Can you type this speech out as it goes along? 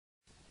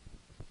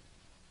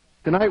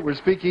Tonight we're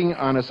speaking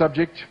on a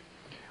subject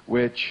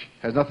which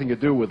has nothing to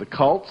do with the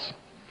cults,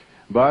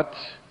 but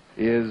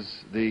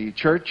is the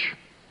church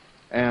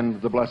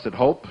and the blessed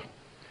hope,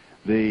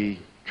 the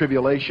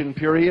tribulation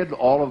period,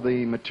 all of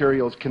the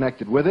materials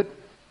connected with it.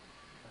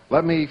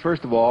 Let me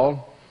first of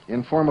all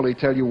informally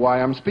tell you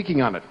why I'm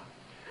speaking on it.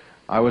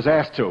 I was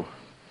asked to.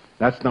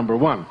 That's number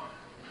one.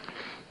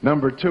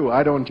 Number two,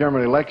 I don't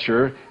generally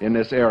lecture in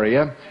this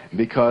area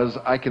because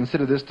I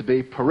consider this to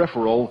be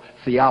peripheral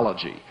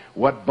theology.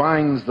 What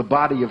binds the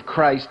body of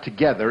Christ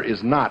together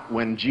is not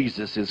when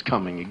Jesus is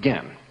coming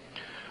again.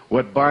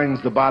 What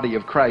binds the body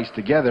of Christ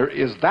together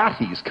is that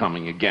he's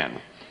coming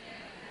again,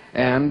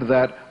 and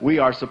that we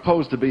are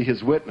supposed to be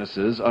his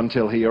witnesses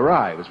until he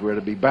arrives. We're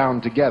to be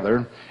bound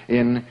together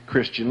in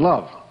Christian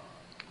love.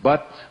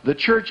 But the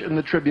church and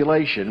the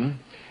tribulation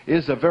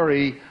is a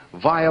very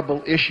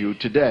viable issue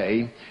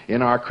today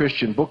in our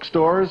Christian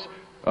bookstores.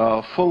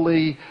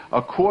 Fully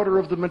a quarter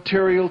of the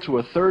material to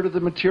a third of the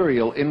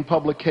material in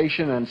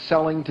publication and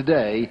selling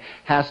today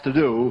has to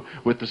do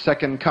with the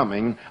second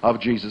coming of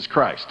Jesus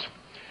Christ.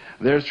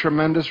 There's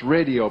tremendous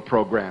radio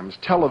programs,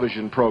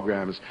 television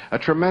programs, a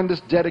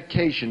tremendous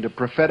dedication to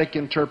prophetic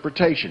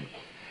interpretation.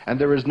 And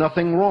there is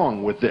nothing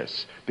wrong with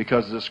this,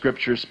 because the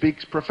Scripture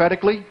speaks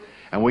prophetically,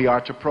 and we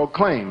are to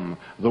proclaim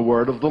the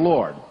word of the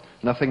Lord.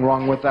 Nothing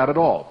wrong with that at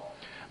all.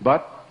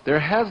 But there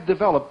has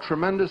developed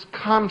tremendous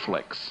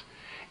conflicts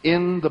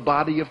in the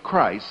body of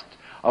Christ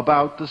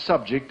about the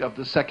subject of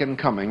the second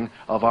coming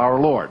of our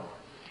Lord.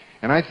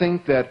 And I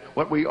think that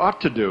what we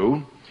ought to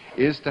do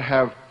is to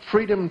have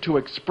freedom to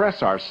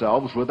express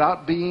ourselves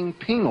without being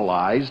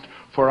penalized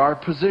for our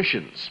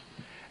positions.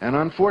 And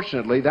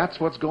unfortunately, that's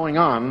what's going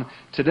on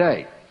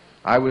today.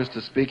 I was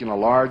to speak in a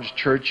large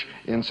church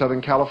in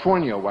Southern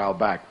California a while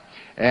back,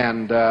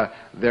 and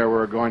there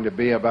were going to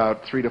be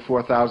about 3,000 to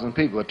 4,000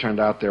 people. It turned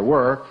out there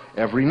were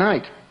every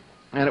night.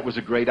 And it was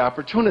a great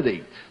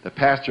opportunity. The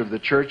pastor of the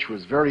church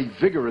was very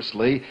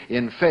vigorously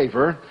in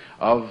favor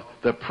of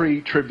the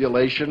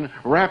pre-tribulation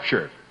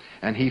rapture.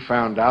 And he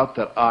found out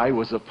that I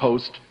was a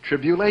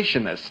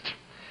post-tribulationist.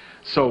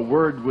 So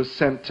word was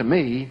sent to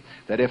me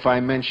that if I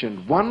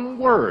mentioned one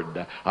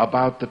word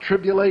about the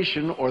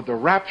tribulation or the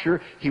rapture,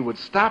 he would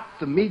stop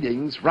the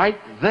meetings right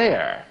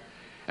there.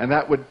 And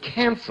that would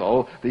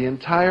cancel the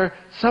entire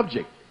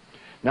subject.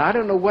 Now, I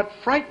don't know what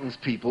frightens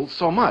people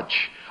so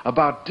much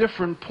about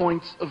different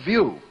points of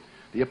view.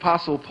 The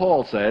Apostle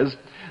Paul says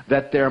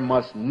that there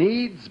must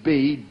needs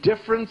be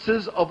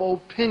differences of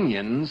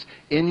opinions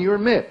in your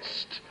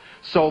midst,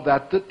 so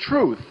that the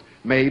truth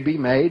may be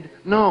made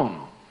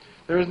known.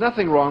 There is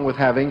nothing wrong with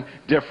having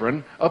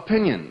different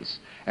opinions.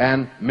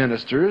 And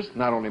ministers,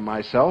 not only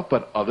myself,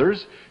 but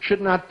others,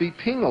 should not be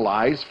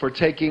penalized for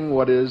taking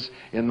what is,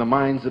 in the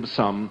minds of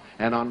some,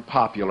 an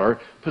unpopular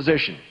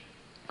position.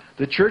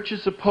 The church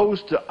is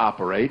supposed to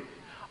operate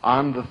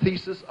on the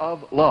thesis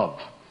of love.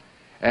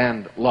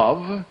 And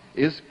love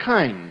is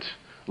kind.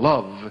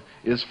 Love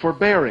is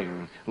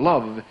forbearing.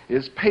 Love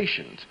is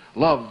patient.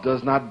 Love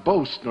does not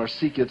boast nor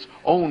seek its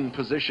own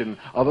position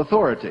of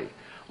authority.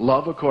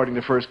 Love, according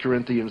to 1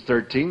 Corinthians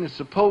 13, is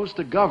supposed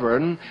to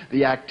govern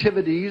the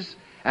activities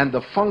and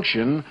the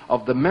function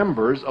of the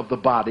members of the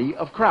body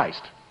of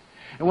Christ.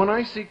 And when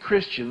I see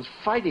Christians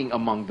fighting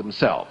among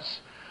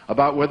themselves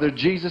about whether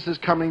Jesus is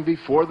coming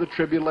before the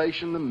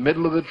tribulation, the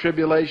middle of the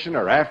tribulation,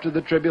 or after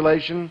the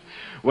tribulation,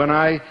 when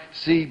I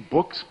see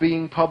books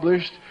being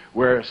published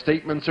where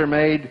statements are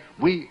made,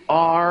 we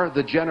are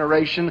the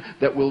generation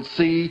that will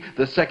see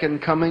the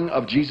second coming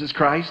of Jesus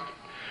Christ,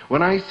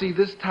 when I see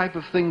this type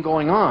of thing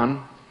going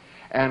on,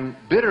 and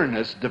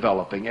bitterness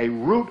developing, a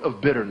root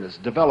of bitterness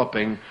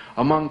developing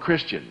among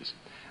Christians,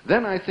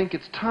 then I think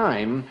it's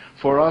time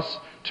for us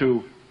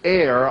to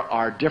air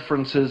our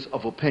differences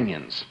of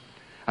opinions.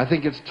 I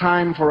think it's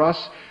time for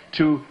us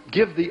to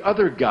give the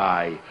other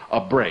guy a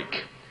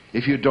break.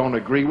 If you don't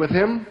agree with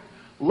him,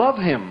 love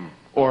him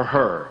or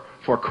her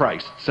for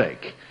Christ's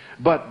sake.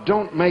 But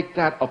don't make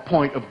that a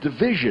point of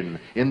division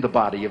in the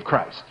body of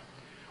Christ.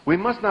 We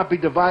must not be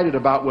divided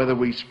about whether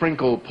we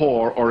sprinkle,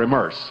 pour, or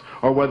immerse,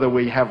 or whether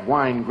we have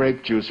wine,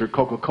 grape juice, or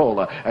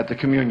Coca-Cola at the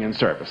communion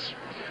service,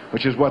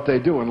 which is what they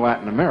do in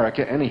Latin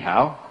America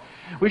anyhow.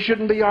 We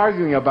shouldn't be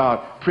arguing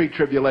about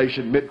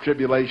pre-tribulation,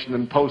 mid-tribulation,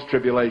 and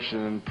post-tribulation,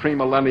 and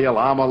premillennial,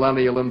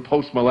 amillennial, and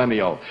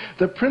postmillennial.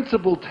 The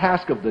principal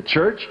task of the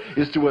church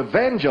is to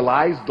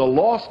evangelize the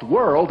lost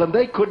world, and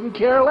they couldn't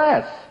care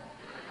less.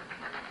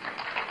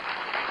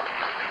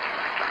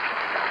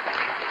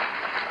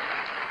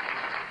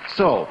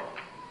 So,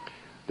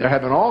 there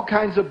have been all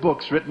kinds of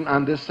books written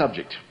on this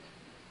subject.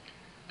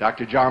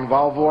 Dr. John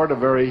Valvoord, a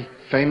very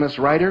famous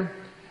writer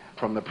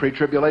from the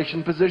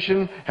pre-tribulation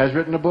position, has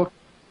written a book.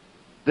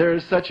 There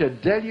is such a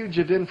deluge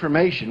of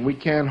information, we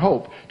can't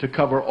hope to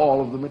cover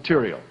all of the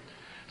material.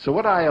 So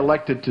what I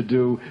elected to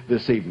do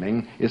this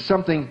evening is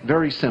something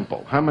very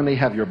simple. How many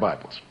have your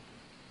Bibles?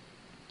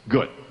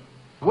 Good.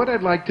 What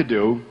I'd like to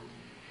do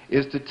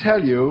is to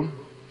tell you,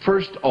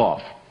 first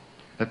off,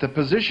 that the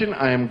position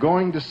I am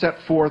going to set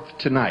forth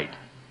tonight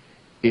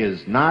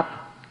is not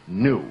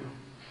new.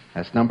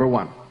 That's number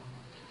one.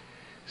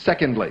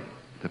 Secondly,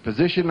 the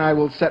position I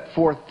will set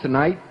forth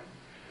tonight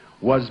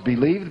was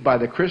believed by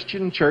the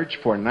Christian church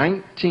for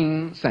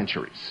 19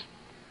 centuries.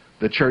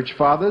 The church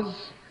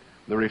fathers,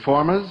 the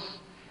reformers,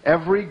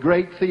 every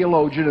great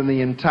theologian in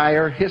the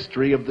entire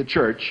history of the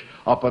church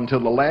up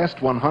until the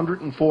last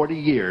 140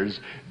 years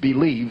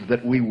believed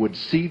that we would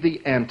see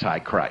the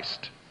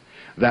Antichrist,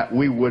 that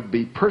we would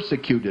be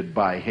persecuted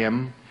by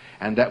him,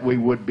 and that we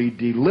would be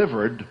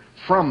delivered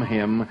from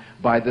him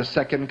by the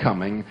second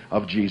coming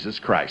of Jesus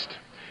Christ.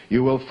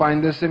 You will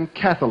find this in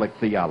Catholic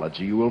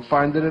theology. You will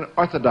find it in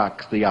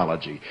Orthodox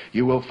theology.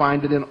 You will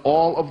find it in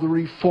all of the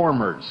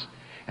reformers.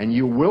 And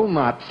you will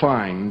not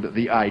find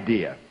the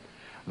idea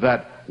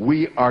that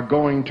we are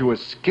going to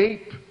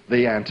escape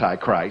the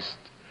Antichrist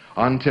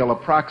until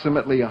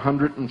approximately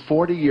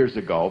 140 years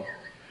ago,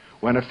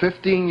 when a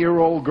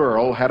 15-year-old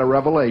girl had a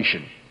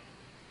revelation.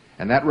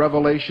 And that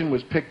revelation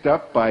was picked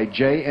up by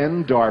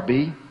J.N.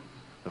 Darby,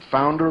 the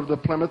founder of the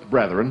Plymouth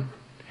Brethren,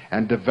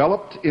 and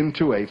developed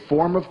into a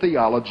form of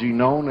theology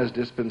known as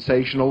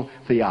dispensational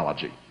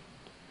theology.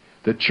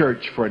 The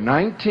church for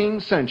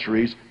 19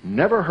 centuries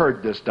never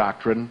heard this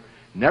doctrine,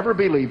 never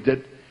believed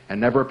it,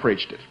 and never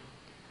preached it.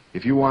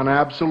 If you want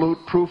absolute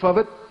proof of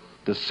it,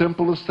 the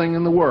simplest thing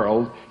in the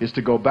world is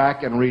to go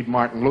back and read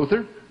Martin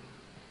Luther,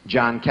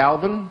 John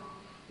Calvin,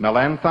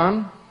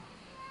 Melanchthon,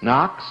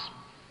 Knox,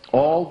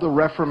 all the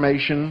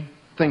Reformation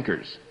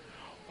thinkers.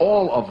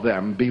 All of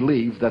them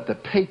believed that the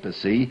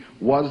papacy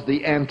was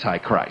the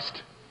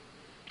Antichrist.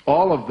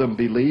 All of them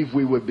believed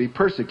we would be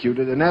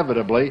persecuted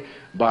inevitably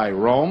by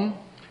Rome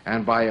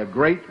and by a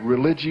great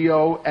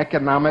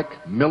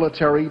religio-economic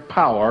military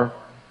power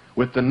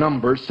with the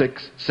number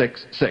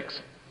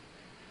 666.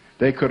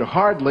 They could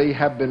hardly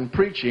have been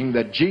preaching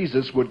that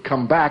Jesus would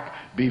come back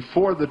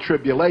before the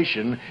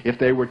tribulation if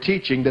they were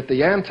teaching that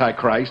the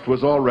Antichrist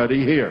was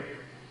already here.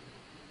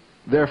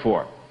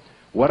 Therefore,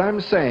 what I'm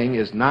saying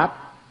is not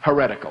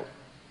heretical.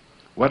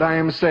 What I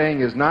am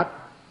saying is not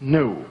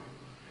new.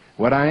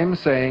 What I am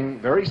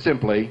saying, very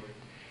simply,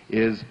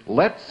 is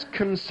let's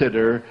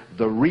consider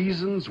the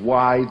reasons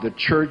why the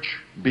church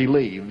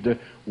believed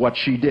what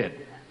she did.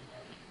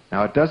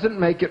 Now, it doesn't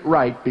make it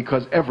right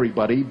because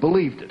everybody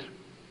believed it,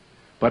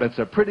 but it's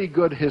a pretty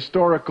good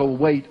historical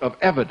weight of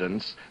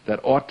evidence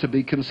that ought to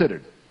be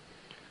considered.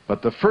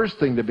 But the first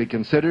thing to be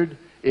considered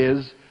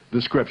is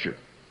the Scripture.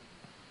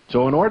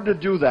 So in order to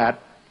do that,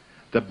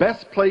 the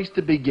best place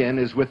to begin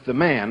is with the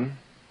man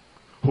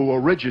who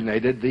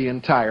originated the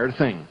entire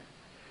thing,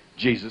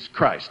 Jesus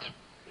Christ.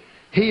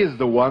 He is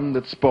the one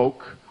that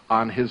spoke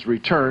on his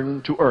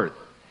return to earth.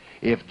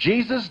 If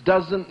Jesus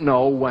doesn't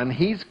know when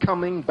he's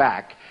coming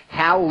back,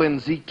 Hal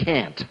Lindsey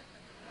can't.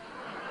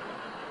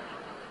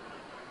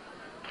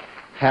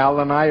 Hal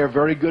and I are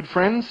very good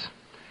friends.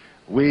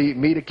 We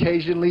meet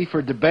occasionally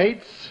for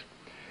debates.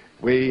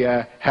 We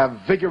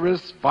have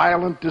vigorous,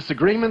 violent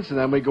disagreements, and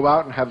then we go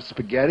out and have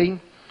spaghetti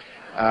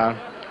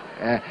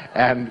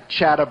and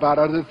chat about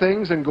other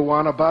things and go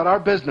on about our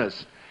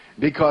business,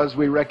 because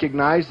we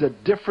recognize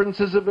that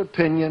differences of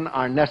opinion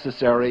are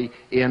necessary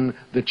in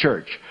the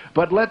church.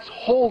 But let's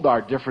hold our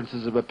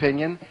differences of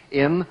opinion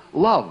in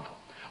love.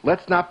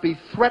 Let's not be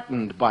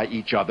threatened by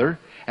each other,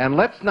 and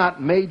let's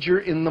not major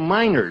in the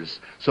minors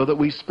so that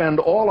we spend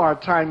all our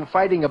time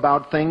fighting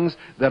about things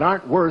that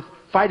aren't worth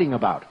fighting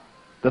about.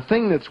 The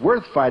thing that's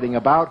worth fighting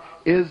about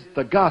is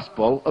the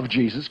gospel of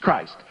Jesus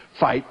Christ.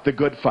 Fight the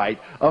good fight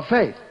of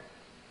faith.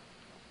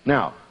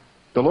 Now,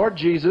 the Lord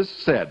Jesus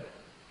said,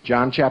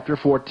 John chapter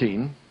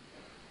 14,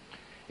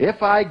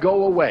 "If I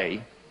go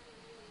away,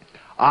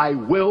 I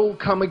will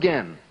come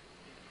again.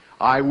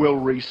 I will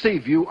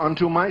receive you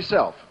unto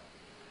myself,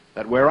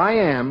 that where I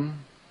am,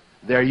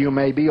 there you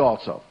may be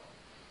also."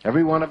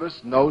 Every one of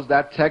us knows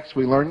that text.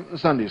 We learned it in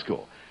Sunday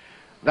school.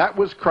 That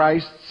was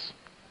Christ's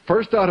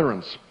first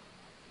utterance.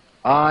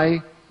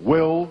 I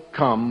will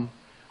come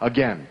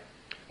again.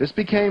 This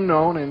became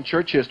known in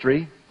church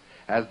history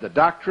as the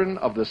doctrine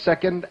of the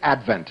second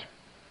advent,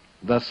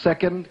 the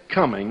second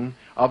coming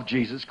of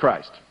Jesus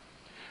Christ.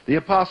 The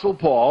Apostle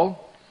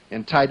Paul,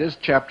 in Titus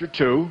chapter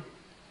 2,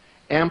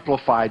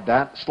 amplified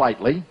that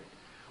slightly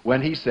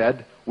when he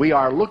said, "We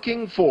are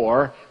looking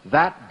for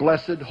that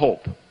blessed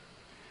hope,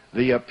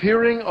 the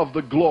appearing of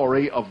the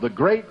glory of the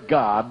great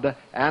God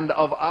and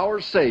of our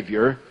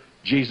Savior,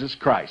 Jesus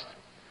Christ."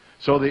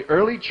 So the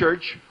early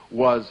church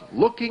was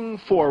looking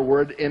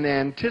forward in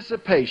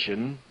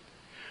anticipation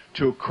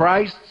to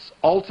Christ's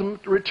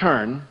ultimate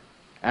return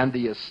and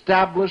the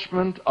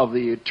establishment of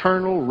the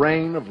eternal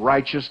reign of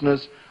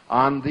righteousness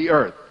on the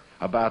earth.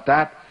 About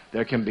that,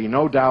 there can be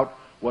no doubt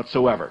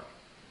whatsoever.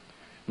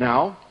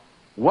 Now,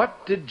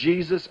 what did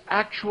Jesus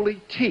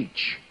actually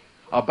teach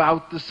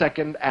about the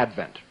second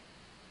advent?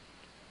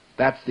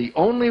 That's the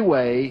only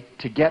way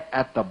to get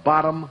at the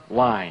bottom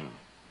line.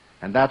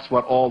 And that's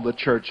what all the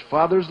church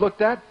fathers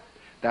looked at.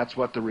 That's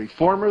what the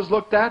reformers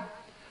looked at.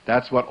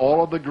 That's what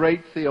all of the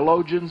great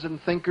theologians and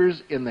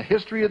thinkers in the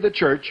history of the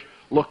church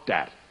looked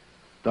at.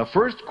 The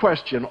first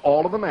question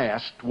all of them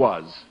asked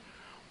was,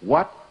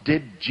 what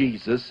did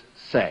Jesus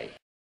say?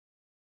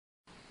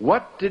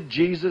 what did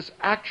Jesus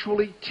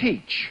actually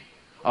teach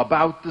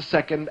about the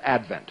second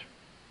advent?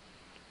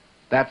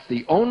 That's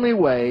the only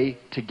way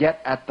to get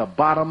at the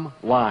bottom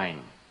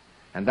line.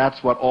 And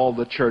that's what all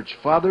the church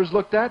fathers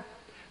looked at.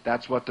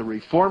 That's what the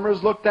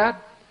reformers looked at.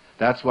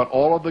 That's what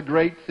all of the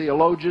great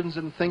theologians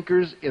and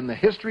thinkers in the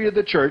history of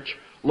the church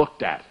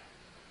looked at.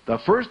 The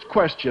first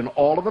question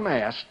all of them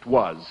asked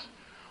was,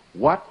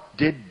 what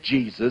did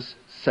Jesus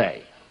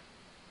say?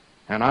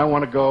 And I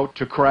want to go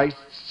to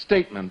Christ's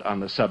statement on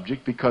the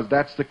subject because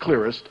that's the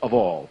clearest of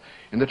all.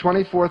 In the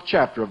 24th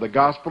chapter of the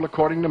Gospel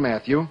according to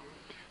Matthew,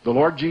 the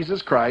Lord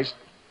Jesus Christ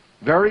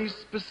very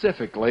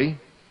specifically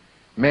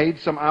made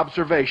some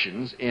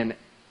observations in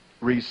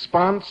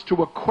response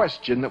to a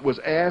question that was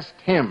asked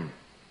him.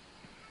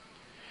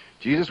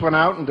 Jesus went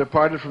out and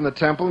departed from the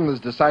temple, and his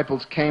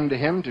disciples came to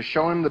him to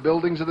show him the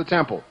buildings of the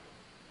temple.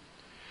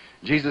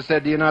 Jesus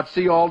said, do you not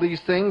see all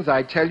these things?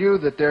 I tell you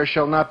that there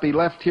shall not be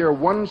left here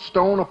one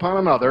stone upon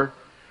another,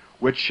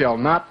 which shall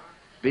not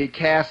be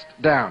cast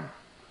down.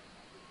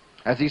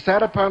 As he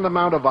sat upon the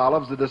Mount of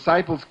Olives, the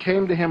disciples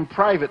came to him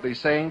privately,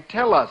 saying,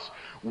 tell us,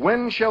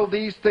 when shall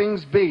these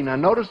things be? Now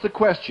notice the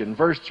question,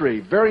 verse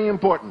 3, very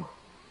important.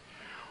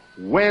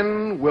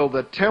 When will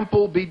the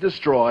temple be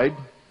destroyed,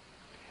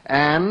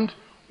 and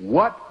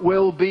what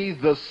will be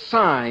the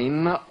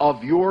sign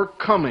of your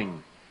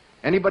coming?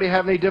 Anybody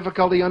have any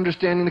difficulty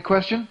understanding the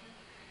question?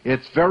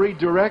 It's very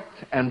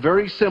direct and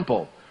very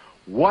simple.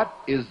 What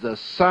is the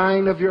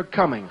sign of your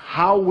coming?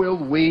 How will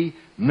we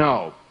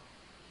know?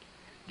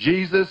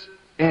 Jesus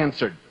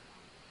answered,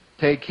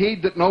 take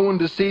heed that no one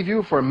deceive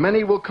you, for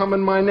many will come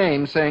in my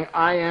name, saying,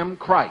 I am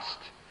Christ.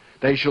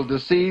 They shall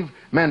deceive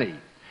many.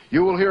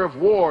 You will hear of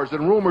wars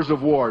and rumors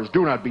of wars.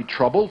 Do not be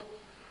troubled,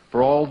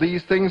 for all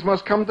these things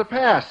must come to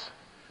pass.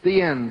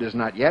 The end is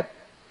not yet.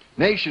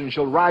 Nation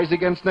shall rise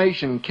against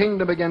nation,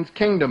 kingdom against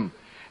kingdom,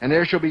 and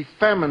there shall be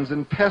famines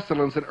and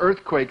pestilence and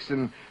earthquakes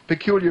in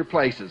peculiar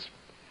places.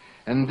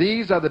 And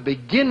these are the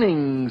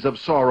beginnings of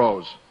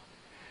sorrows.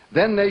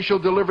 Then they shall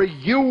deliver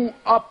you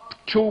up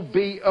to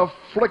be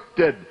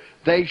afflicted.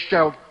 They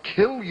shall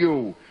kill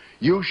you.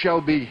 You shall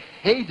be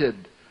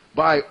hated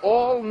by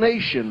all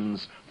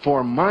nations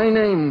for my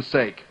name's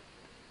sake.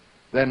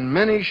 Then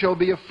many shall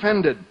be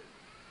offended.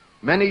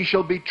 Many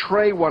shall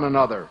betray one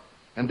another,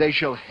 and they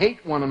shall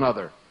hate one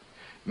another.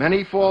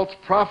 Many false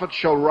prophets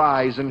shall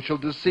rise and shall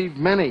deceive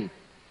many.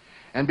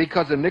 And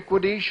because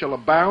iniquity shall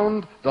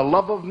abound, the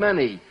love of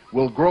many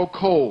will grow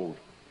cold.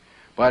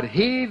 But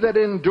he that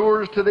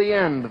endures to the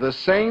end, the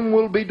same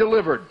will be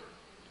delivered.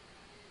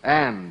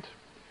 And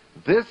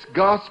this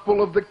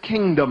gospel of the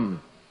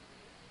kingdom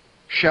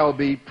shall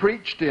be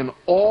preached in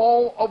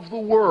all of the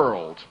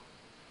world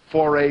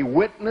for a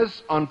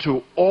witness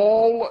unto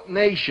all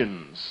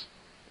nations,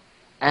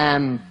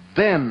 and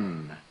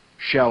then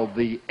shall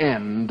the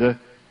end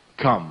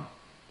come.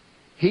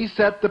 He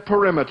set the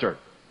perimeter.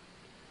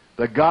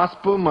 The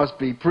gospel must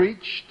be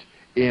preached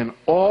in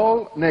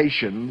all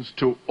nations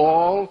to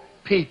all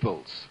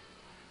peoples.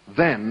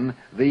 Then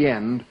the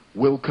end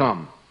will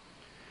come.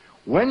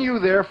 When you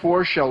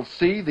therefore shall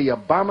see the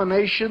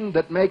abomination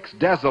that makes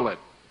desolate,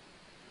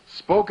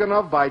 spoken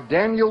of by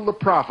Daniel the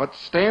prophet,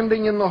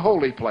 standing in the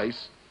holy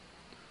place,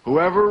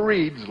 whoever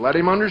reads, let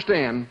him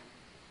understand.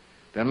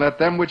 Then let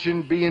them which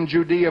be in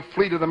Judea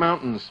flee to the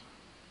mountains.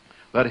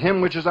 Let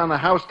him which is on the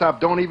housetop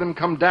don't even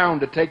come down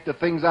to take the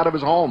things out of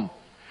his home.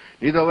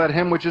 Neither let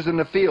him which is in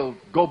the field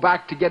go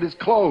back to get his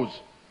clothes.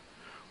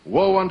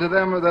 Woe unto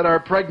them that are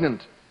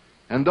pregnant,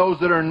 and those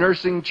that are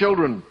nursing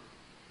children.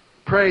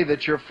 Pray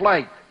that your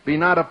flight be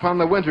not upon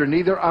the winter,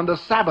 neither on the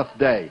Sabbath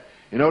day.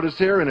 You notice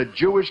here in a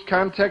Jewish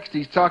context,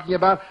 he's talking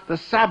about the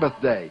Sabbath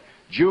day.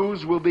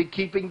 Jews will be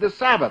keeping the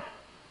Sabbath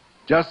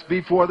just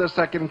before the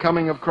second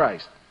coming of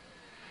Christ.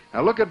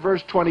 Now look at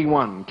verse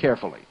 21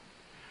 carefully.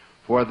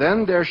 For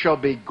then there shall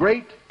be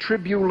great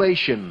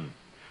tribulation,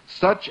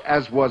 such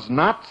as was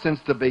not since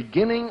the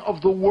beginning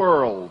of the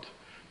world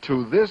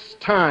to this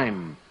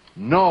time,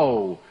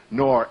 no,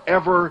 nor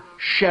ever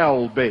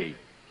shall be.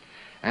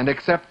 And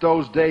except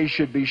those days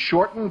should be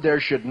shortened, there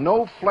should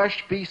no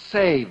flesh be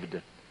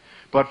saved.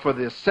 But for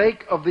the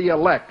sake of the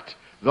elect,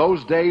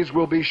 those days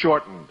will be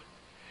shortened.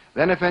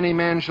 Then if any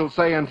man shall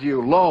say unto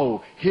you,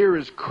 Lo, here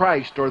is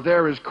Christ, or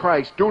there is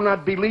Christ, do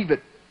not believe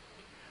it.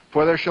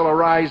 For there shall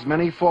arise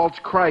many false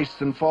Christs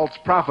and false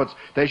prophets.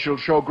 They shall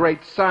show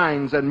great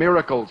signs and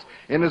miracles,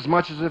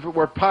 inasmuch as if it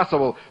were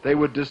possible they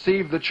would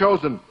deceive the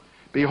chosen.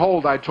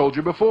 Behold, I told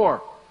you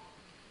before.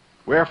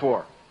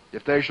 Wherefore,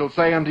 if they shall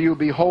say unto you,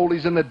 Behold,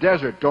 he's in the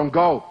desert, don't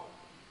go.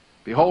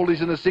 Behold,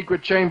 he's in the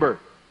secret chamber,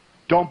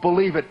 don't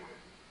believe it.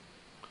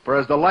 For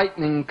as the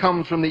lightning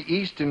comes from the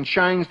east and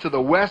shines to the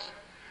west,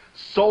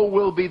 so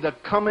will be the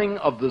coming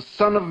of the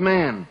Son of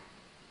Man.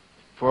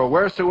 For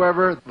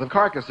wheresoever the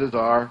carcasses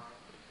are,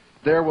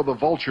 there will the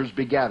vultures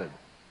be gathered.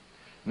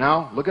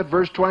 Now, look at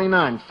verse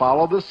 29.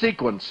 Follow the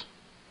sequence.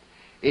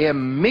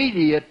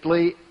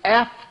 Immediately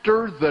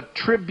after the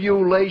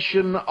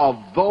tribulation of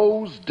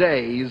those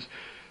days,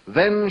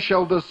 then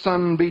shall the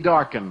sun be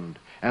darkened,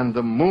 and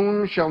the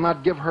moon shall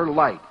not give her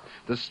light.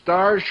 The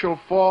stars shall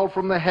fall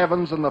from the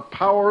heavens, and the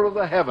power of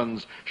the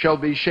heavens shall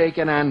be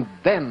shaken, and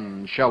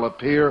then shall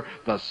appear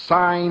the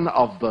sign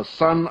of the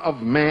Son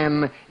of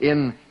Man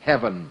in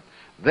heaven.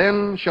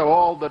 Then shall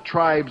all the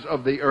tribes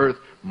of the earth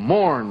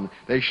mourn.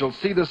 They shall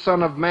see the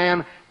Son of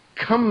Man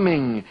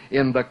coming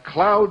in the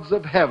clouds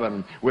of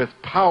heaven with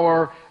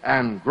power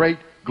and great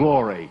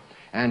glory.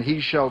 And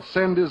he shall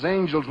send his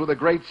angels with a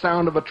great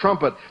sound of a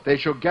trumpet. They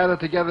shall gather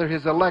together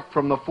his elect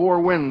from the four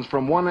winds,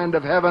 from one end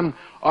of heaven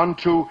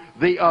unto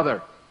the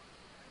other.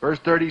 Verse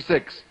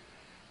 36.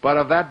 But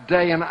of that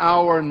day and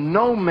hour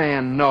no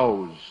man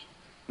knows,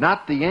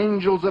 not the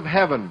angels of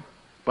heaven,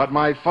 but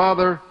my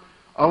Father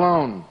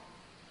alone.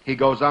 He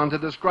goes on to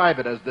describe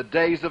it as the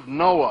days of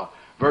Noah,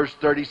 verse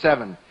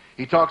 37.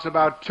 He talks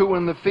about two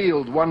in the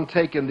field, one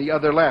taken, the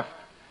other left.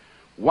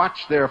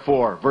 Watch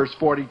therefore, verse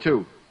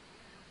 42.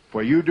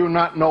 For you do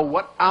not know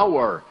what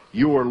hour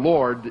your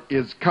Lord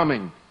is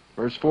coming.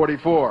 Verse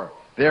 44.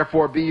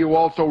 Therefore be you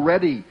also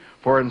ready,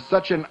 for in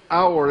such an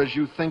hour as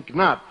you think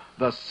not,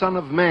 the Son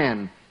of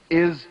Man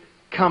is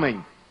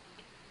coming.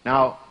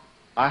 Now,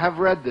 I have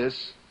read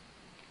this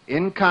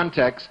in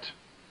context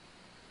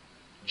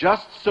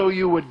just so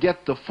you would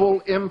get the full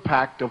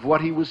impact of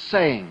what he was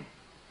saying.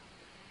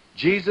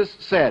 Jesus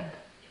said,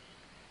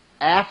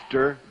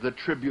 after the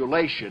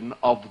tribulation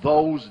of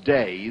those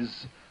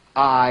days,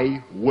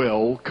 I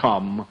will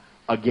come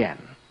again.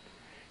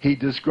 He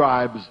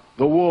describes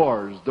the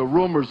wars, the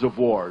rumors of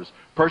wars,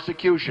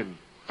 persecution,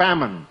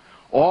 famine,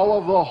 all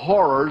of the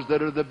horrors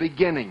that are the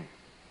beginning.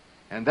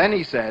 And then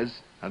he says,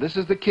 now this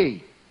is the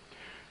key,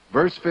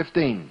 verse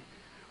 15,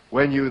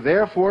 when you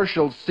therefore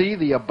shall see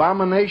the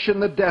abomination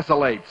that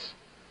desolates,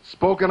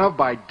 spoken of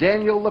by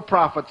Daniel the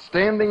prophet,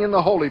 standing in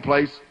the holy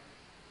place,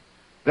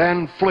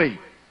 then flee.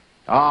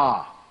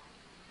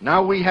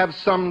 Now we have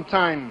some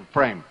time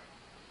frame.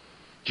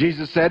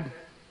 Jesus said,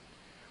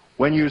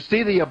 when you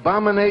see the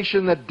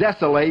abomination that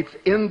desolates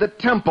in the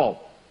temple,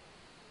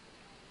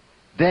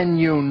 then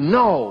you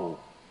know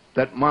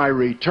that my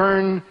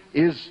return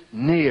is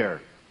near.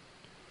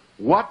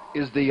 What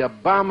is the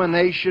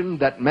abomination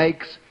that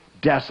makes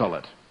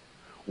desolate?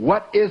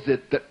 What is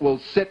it that will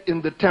sit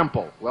in the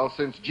temple? Well,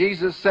 since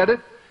Jesus said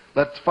it,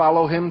 let's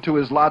follow him to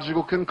his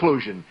logical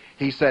conclusion.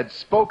 He said,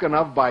 spoken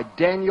of by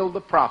Daniel the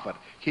prophet.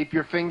 Keep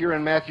your finger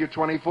in Matthew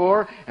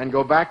 24 and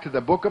go back to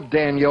the book of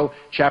Daniel,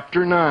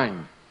 chapter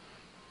 9.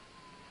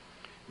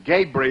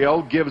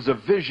 Gabriel gives a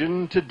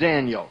vision to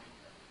Daniel,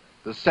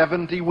 the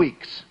 70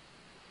 weeks.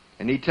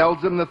 And he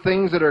tells him the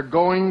things that are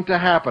going to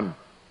happen.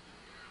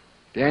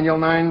 Daniel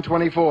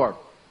 9:24.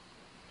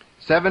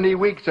 70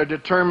 weeks are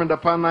determined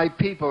upon thy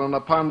people and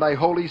upon thy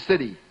holy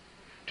city,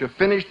 to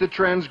finish the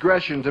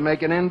transgression, to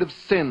make an end of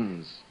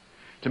sins,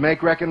 to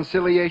make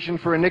reconciliation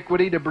for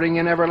iniquity, to bring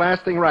in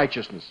everlasting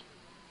righteousness,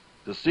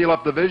 to seal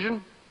up the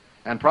vision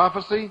and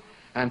prophecy,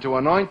 and to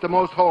anoint the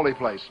most holy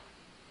place.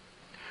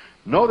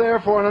 Know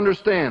therefore and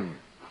understand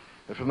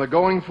that from the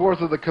going forth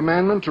of the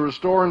commandment to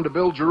restore and to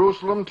build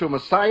Jerusalem to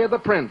Messiah the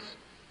Prince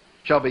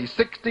shall be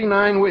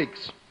 69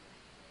 weeks.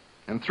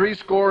 And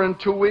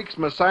 62 weeks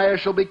Messiah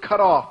shall be cut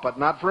off, but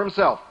not for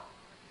himself.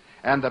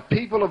 And the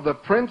people of the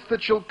prince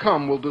that shall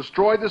come will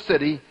destroy the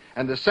city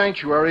and the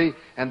sanctuary,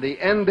 and the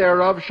end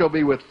thereof shall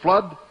be with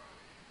flood,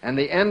 and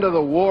the end of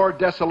the war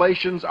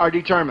desolations are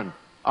determined.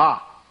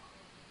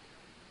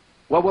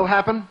 What will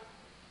happen?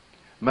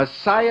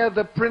 Messiah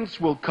the Prince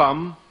will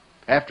come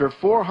after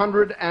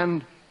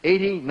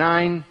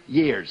 489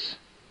 years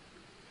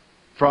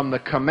from the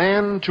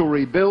command to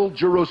rebuild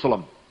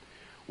Jerusalem.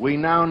 We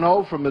now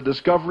know from the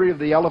discovery of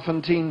the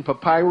Elephantine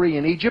papyri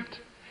in Egypt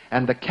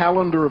and the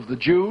calendar of the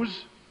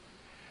Jews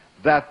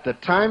that the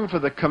time for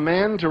the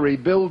command to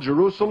rebuild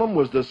Jerusalem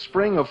was the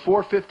spring of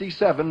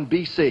 457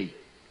 BC.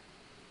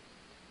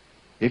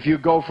 If you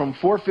go from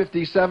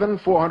 457,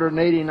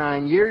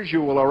 489 years,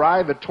 you will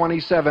arrive at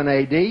 27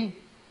 AD,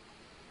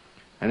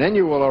 and then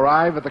you will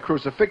arrive at the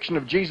crucifixion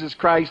of Jesus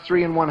Christ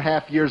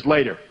 3½ years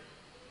later.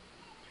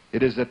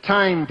 It is a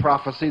time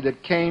prophecy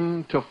that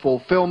came to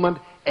fulfillment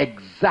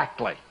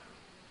exactly.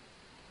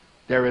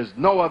 There is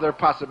no other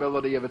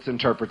possibility of its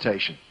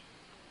interpretation.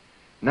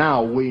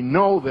 Now, we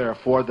know,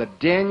 therefore, that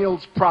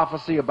Daniel's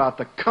prophecy about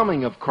the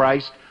coming of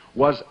Christ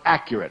was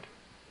accurate.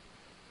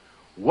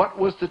 What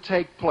was to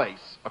take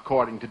place,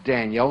 according to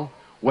Daniel,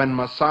 when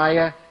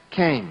Messiah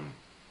came?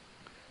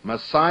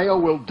 Messiah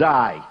will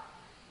die,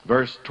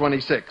 verse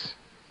 26,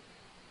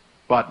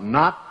 but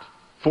not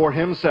for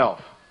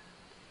himself,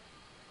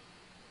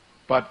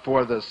 but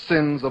for the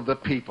sins of the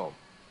people.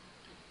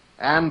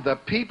 And the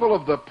people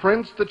of the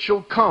prince that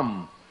shall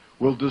come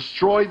will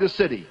destroy the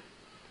city.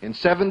 In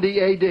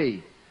 70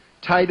 AD,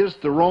 Titus,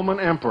 the Roman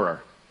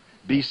emperor,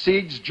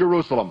 besieged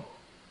Jerusalem,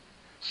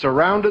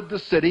 surrounded the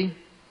city,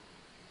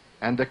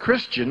 and the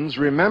Christians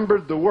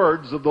remembered the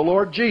words of the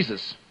Lord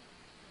Jesus.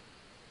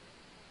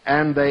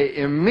 And they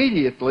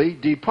immediately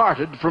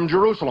departed from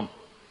Jerusalem.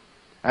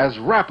 As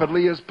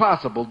rapidly as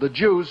possible, the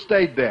Jews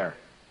stayed there.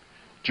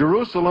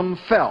 Jerusalem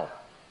fell.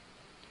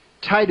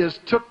 Titus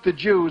took the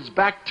Jews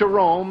back to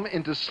Rome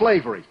into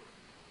slavery.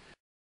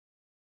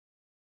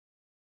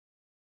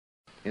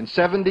 in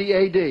 70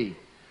 A.D.,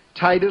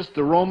 Titus,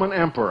 the Roman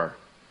emperor,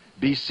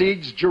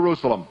 besieged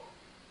Jerusalem,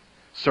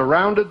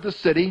 surrounded the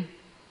city,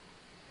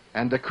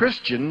 and the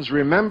Christians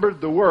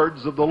remembered the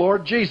words of the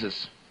Lord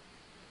Jesus.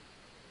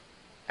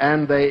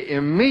 And they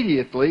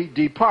immediately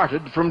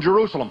departed from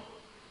Jerusalem.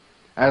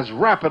 As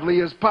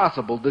rapidly as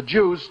possible, the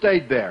Jews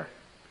stayed there.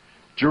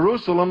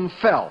 Jerusalem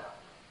fell.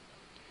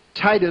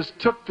 Titus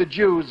took the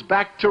Jews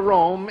back to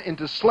Rome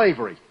into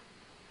slavery,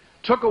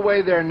 took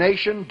away their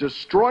nation,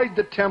 destroyed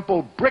the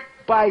temple brick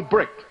by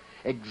brick,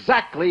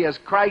 exactly as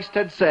Christ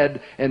had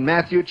said in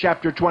Matthew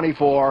chapter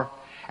 24,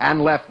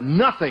 and left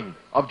nothing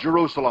of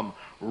Jerusalem,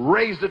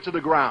 razed it to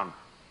the ground.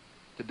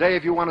 Today,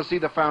 if you want to see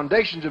the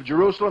foundations of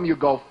Jerusalem, you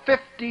go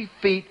 50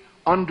 feet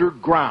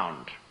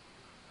underground.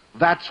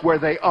 That's where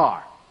they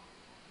are.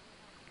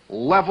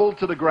 Level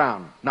to the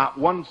ground, not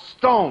one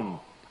stone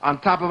on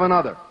top of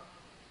another.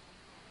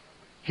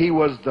 He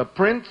was the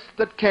prince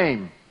that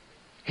came.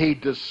 He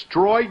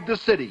destroyed the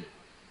city.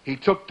 He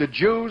took the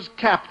Jews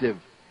captive.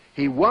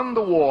 He won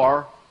the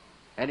war,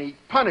 and he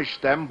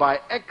punished them by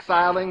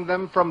exiling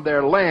them from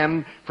their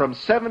land from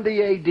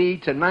 70 A.D.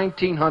 to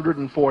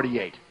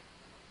 1948.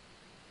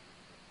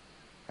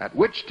 At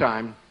which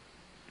time,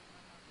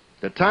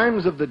 the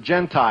times of the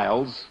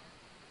Gentiles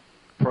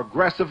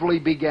progressively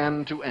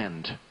began to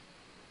end.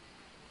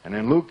 And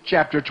in Luke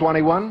chapter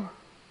 21,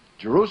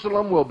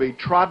 Jerusalem will be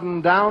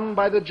trodden down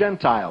by the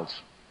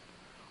Gentiles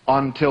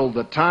until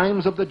the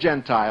times of the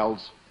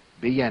Gentiles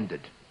be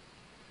ended.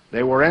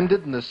 They were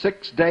ended in the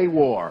 6-day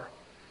war,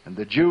 and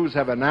the Jews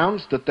have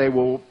announced that they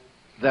will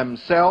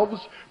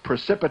themselves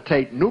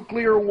precipitate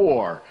nuclear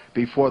war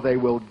before they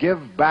will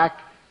give back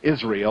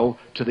Israel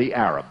to the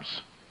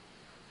Arabs.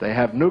 They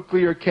have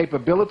nuclear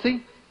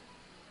capability,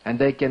 and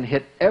they can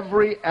hit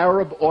every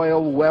Arab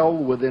oil well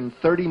within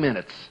 30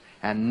 minutes,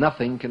 and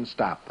nothing can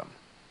stop them.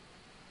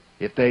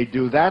 If they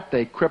do that,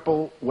 they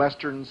cripple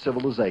Western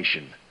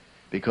civilization,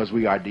 because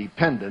we are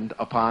dependent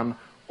upon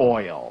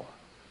oil.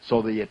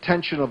 So the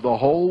attention of the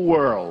whole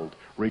world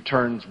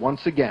returns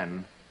once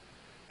again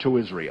to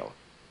Israel.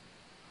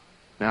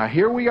 Now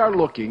here we are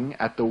looking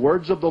at the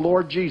words of the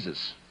Lord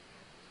Jesus.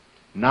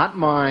 Not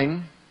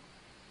mine,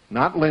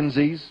 not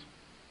Lindsay's,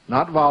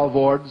 not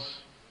Valvord's,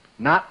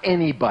 not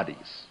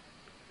anybody's.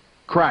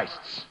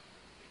 Christ's.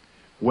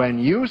 When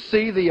you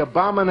see the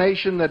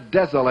abomination that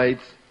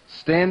desolates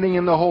standing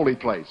in the holy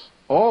place,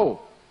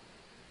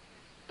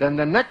 then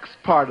the next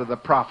part of the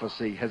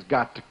prophecy has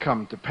got to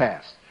come to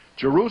pass.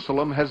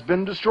 Jerusalem has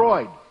been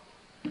destroyed.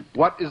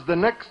 What is the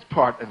next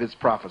part of his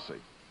prophecy?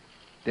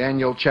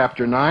 Daniel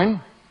chapter 9,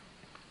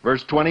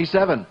 verse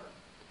 27.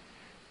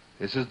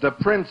 This is the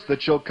prince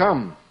that shall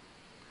come.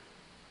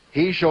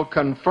 He shall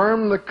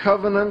confirm the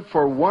covenant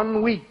for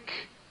 1 week,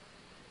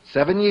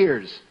 7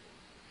 years.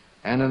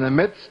 And in the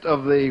midst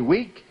of the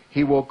week,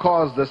 he will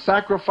cause the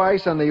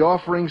sacrifice and the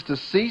offerings to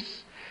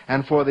cease,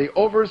 and for the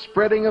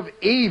overspreading of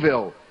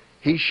evil,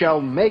 he shall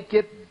make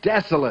it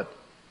desolate,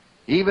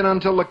 even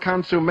until the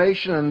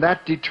consummation, and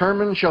that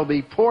determined shall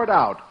be poured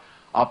out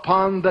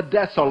upon the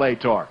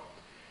desolator.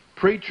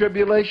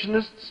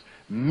 Pre-tribulationists,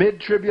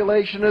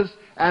 mid-tribulationists,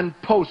 and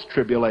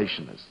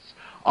post-tribulationists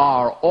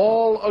are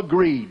all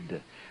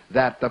agreed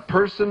that the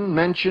person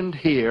mentioned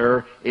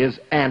here is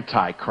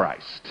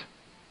Antichrist.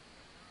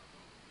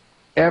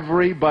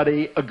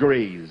 Everybody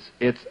agrees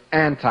it's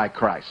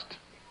Antichrist.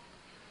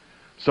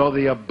 So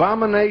the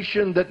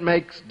abomination that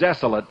makes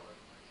desolate,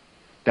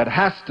 that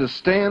has to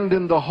stand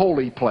in the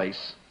holy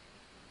place,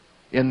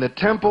 in the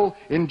temple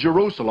in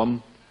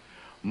Jerusalem,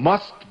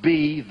 must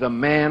be the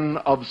man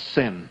of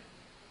sin.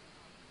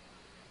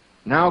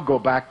 Now go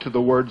back to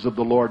the words of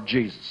the Lord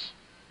Jesus.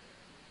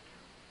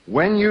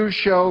 When you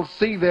shall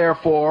see,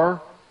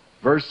 therefore,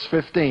 verse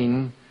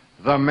 15,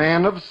 the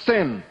man of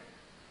sin,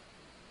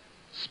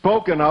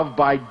 spoken of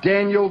by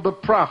Daniel the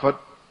prophet,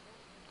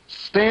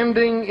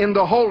 standing in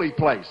the holy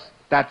place.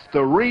 That's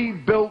the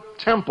rebuilt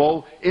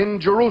temple in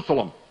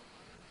Jerusalem.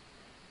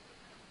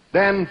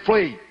 Then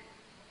flee.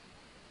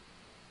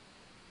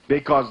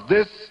 Because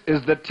this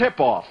is the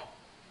tip-off.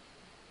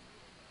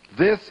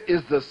 This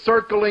is the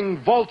circling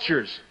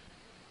vultures.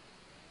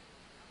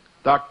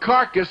 The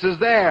carcass is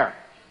there.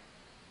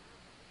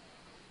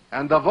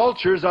 And the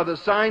vultures are the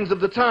signs of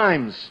the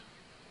times.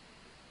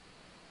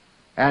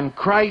 And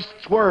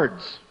Christ's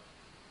words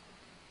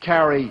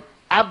carry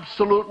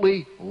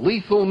absolutely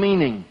lethal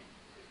meaning,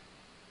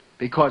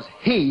 because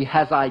he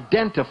has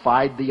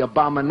identified the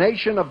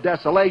abomination of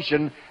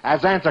desolation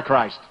as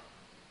Antichrist.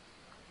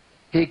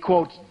 He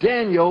quotes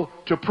Daniel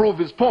to prove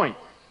his point.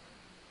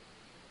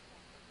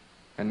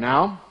 And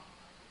now,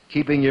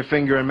 keeping your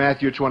finger in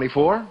Matthew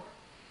 24,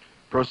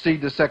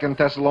 proceed to 2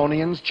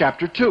 Thessalonians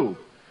chapter 2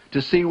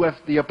 to see if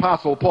the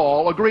Apostle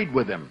Paul agreed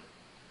with him.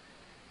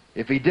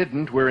 If he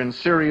didn't, we're in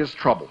serious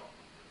trouble.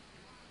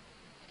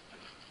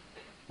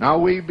 Now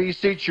we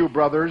beseech you,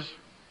 brothers,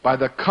 by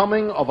the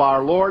coming of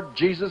our Lord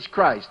Jesus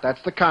Christ.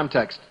 That's the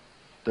context.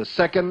 The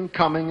second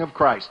coming of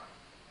Christ.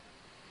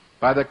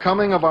 By the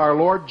coming of our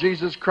Lord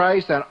Jesus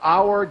Christ and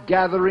our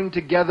gathering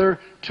together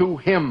to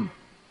him,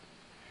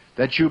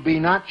 that you be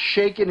not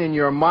shaken in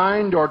your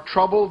mind or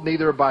troubled,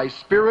 neither by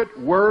spirit,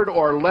 word,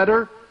 or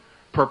letter,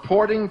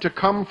 purporting to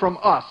come from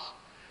us,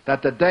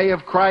 that the day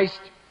of Christ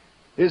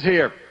is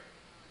here.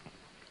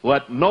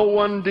 Let no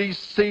one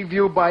deceive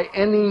you by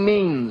any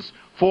means,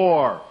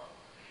 for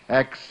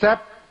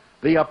except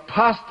the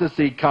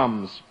apostasy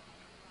comes,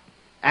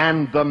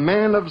 and the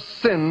man of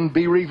sin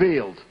be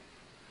revealed,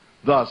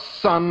 the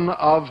son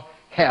of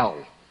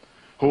hell,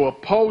 who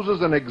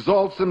opposes and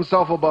exalts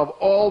himself above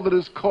all that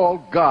is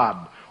called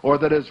God, or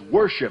that is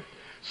worshipped,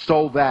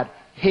 so that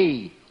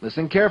he,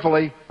 listen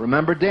carefully,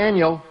 remember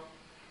Daniel,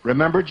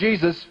 remember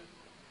Jesus,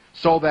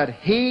 so that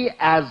he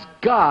as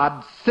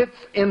God sits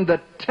in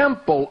the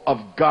temple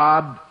of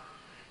God,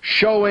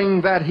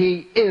 showing that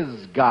he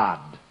is God.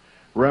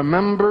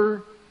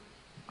 Remember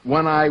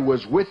when I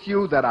was with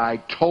you that I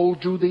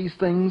told you these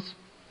things?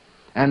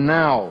 And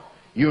now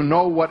you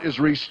know what is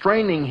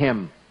restraining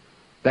him,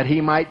 that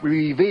he might be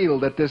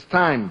revealed at this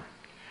time.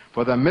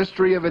 For the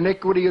mystery of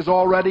iniquity is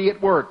already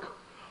at work.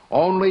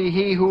 Only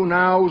he who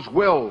knows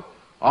will,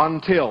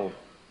 until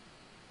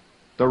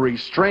the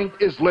restraint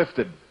is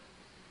lifted,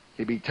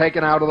 he be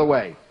taken out of the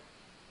way.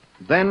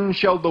 Then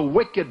shall the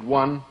wicked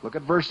one, look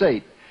at verse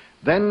 8,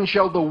 then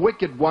shall the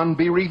wicked one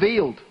be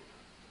revealed,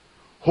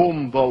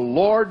 whom the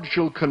Lord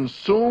shall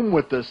consume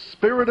with the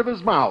spirit of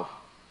his mouth,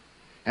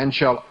 and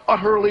shall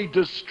utterly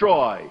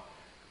destroy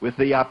with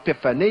the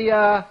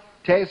epiphania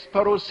tes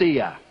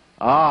parousia.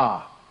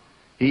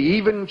 He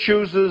even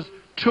chooses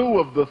two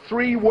of the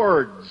three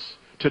words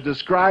to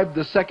describe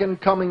the second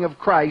coming of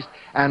Christ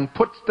and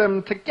puts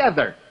them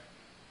together.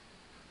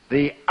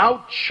 The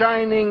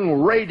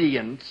outshining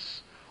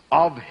radiance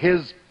of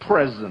his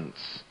presence.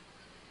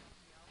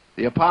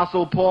 The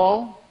Apostle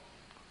Paul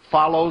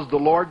follows the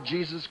Lord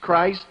Jesus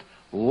Christ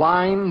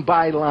line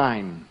by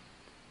line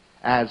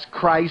as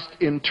Christ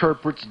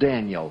interprets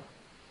Daniel,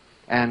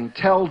 and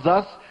tells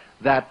us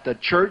that the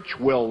church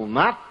will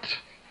not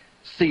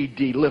see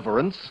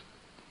deliverance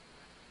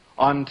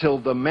until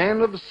the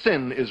man of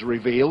sin is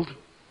revealed,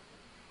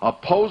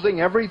 opposing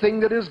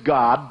everything that is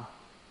God,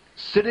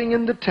 sitting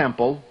in the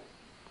temple,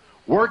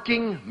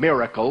 working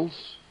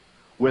miracles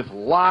with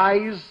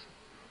lies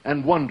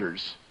and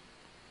wonders,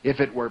 if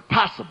it were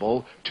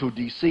possible to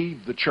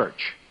deceive the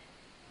church.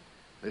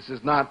 This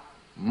is not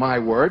my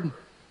word.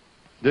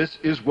 This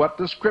is what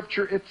the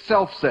Scripture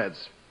itself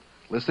says.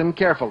 Listen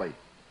carefully.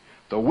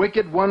 The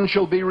wicked one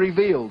shall be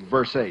revealed,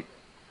 verse 8,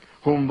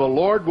 whom the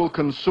Lord will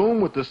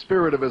consume with the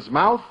spirit of his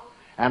mouth,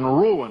 and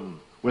ruin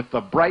with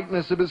the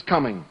brightness of his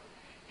coming.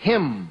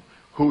 Him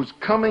whose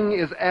coming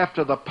is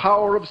after the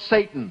power of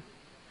Satan,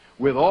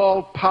 with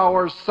all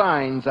power,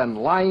 signs, and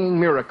lying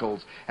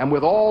miracles, and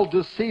with all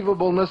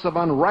deceivableness of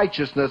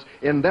unrighteousness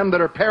in them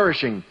that are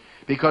perishing,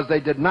 because they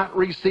did not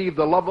receive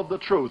the love of the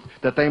truth,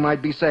 that they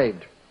might be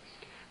saved.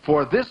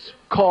 For this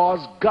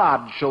cause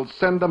God shall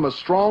send them a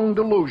strong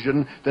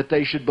delusion, that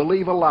they should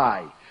believe a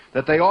lie,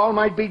 that they all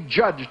might be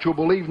judged who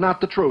believed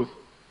not the truth,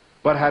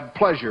 but had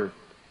pleasure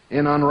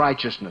in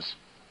unrighteousness.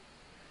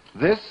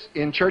 This,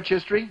 in church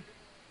history,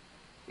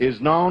 is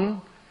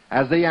known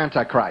as the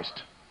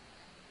Antichrist.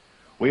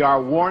 We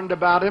are warned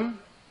about him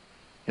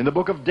in the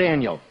book of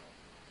Daniel.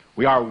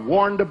 We are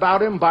warned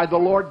about him by the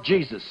Lord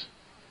Jesus.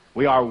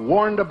 We are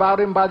warned about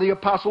him by the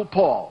Apostle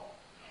Paul.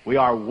 We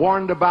are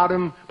warned about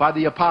him by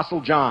the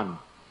Apostle John.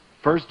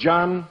 1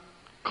 John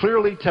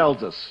clearly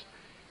tells us,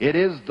 it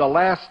is the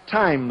last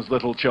times,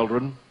 little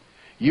children.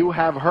 You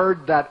have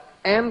heard that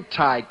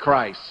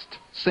Antichrist,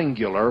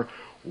 singular,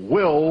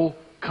 will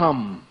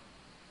come.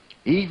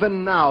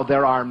 Even now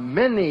there are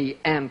many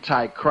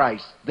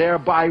antichrists.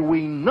 Thereby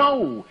we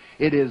know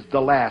it is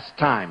the last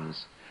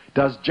times.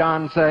 Does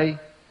John say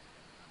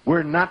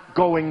we're not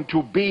going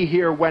to be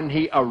here when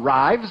he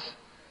arrives?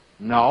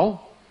 No.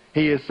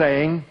 He is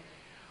saying,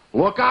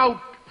 look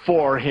out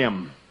for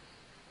him.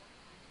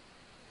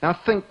 Now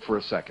think for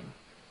a second.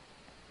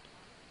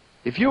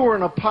 If you were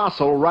an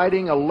apostle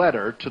writing a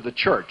letter to the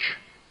church,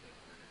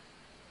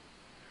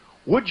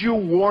 would you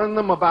warn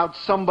them about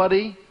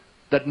somebody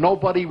that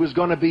nobody was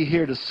going to be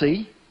here to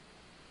see?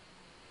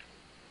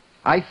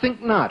 I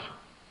think not.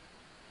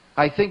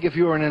 I think if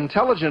you were an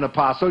intelligent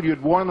apostle,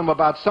 you'd warn them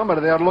about somebody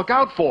they ought to look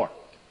out for.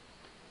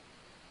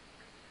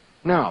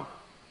 Now,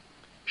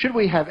 should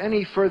we have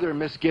any further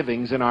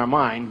misgivings in our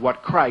mind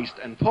what Christ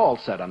and Paul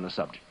said on the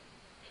subject?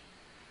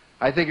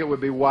 I think it would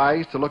be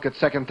wise to look at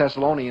 2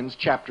 Thessalonians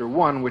chapter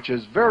 1, which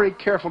is very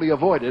carefully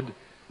avoided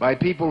by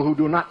people who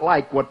do not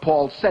like what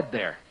Paul said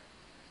there.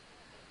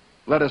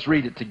 Let us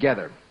read it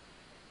together.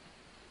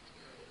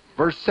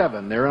 Verse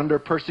 7, they're under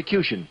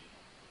persecution.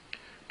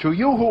 To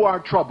you who are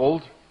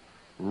troubled,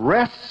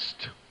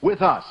 rest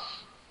with us.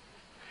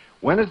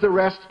 When is the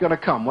rest going to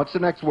come? What's the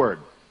next word?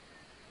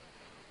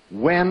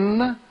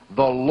 When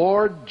the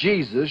Lord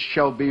Jesus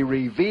shall be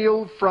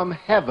revealed from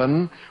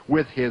heaven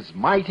with his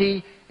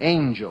mighty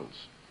angels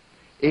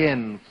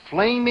in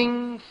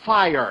flaming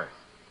fire,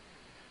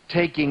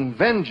 taking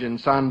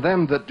vengeance on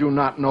them that do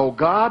not know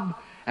God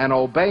and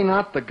obey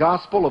not the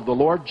gospel of the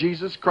Lord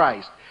Jesus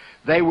Christ.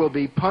 They will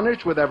be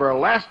punished with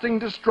everlasting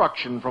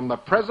destruction from the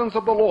presence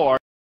of the Lord.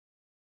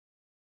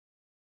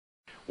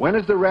 When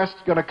is the rest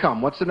going to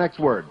come? What's the next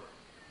word?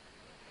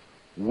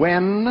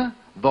 When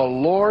the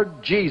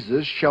Lord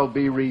Jesus shall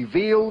be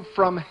revealed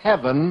from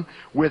heaven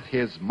with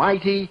his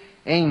mighty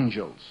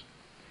angels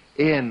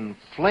in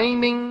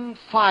flaming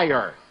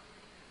fire,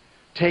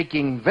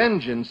 taking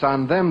vengeance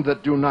on them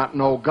that do not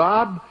know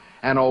God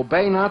and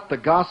obey not the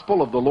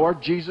gospel of the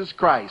Lord Jesus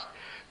Christ.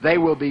 They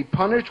will be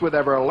punished with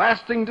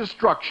everlasting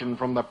destruction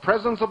from the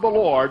presence of the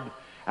Lord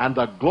and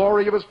the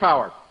glory of his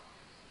power,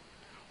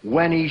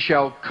 when he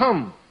shall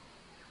come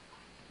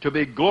to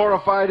be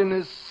glorified in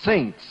his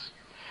saints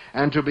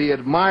and to be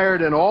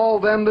admired in all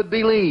them that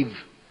believe,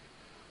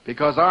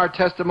 because our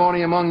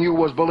testimony among you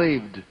was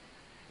believed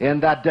in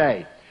that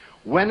day.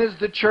 When is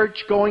the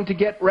church going to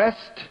get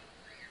rest?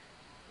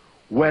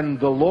 When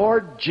the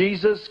Lord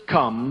Jesus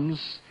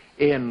comes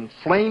in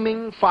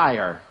flaming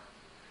fire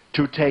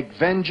to take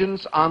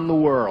vengeance on the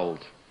world.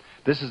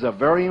 This is a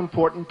very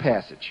important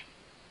passage.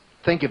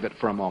 Think of it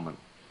for a moment.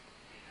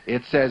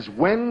 It says,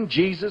 when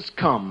Jesus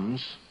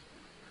comes,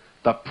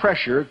 the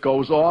pressure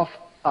goes off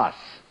us.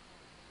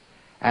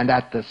 And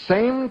at the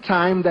same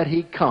time that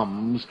he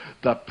comes,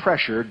 the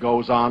pressure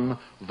goes on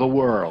the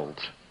world.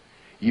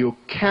 You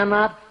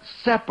cannot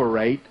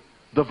separate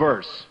the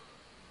verse.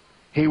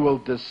 He will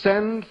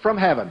descend from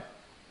heaven,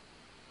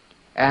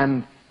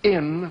 and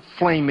in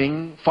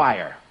flaming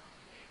fire,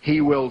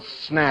 he will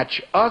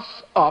snatch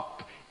us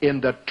up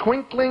in the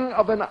twinkling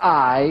of an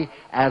eye,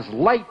 as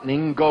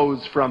lightning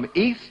goes from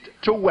east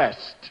to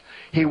west.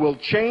 He will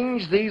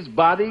change these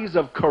bodies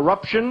of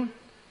corruption,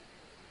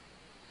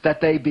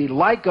 that they be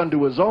like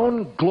unto his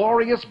own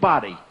glorious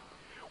body.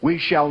 We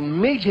shall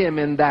meet him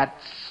in that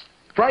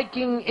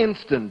striking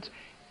instant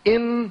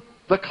in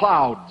the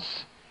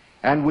clouds,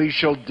 and we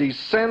shall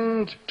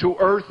descend to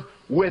earth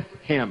with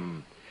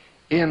him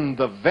in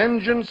the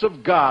vengeance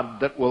of God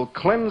that will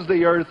cleanse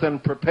the earth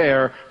and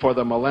prepare for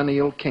the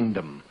millennial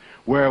kingdom,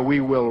 where we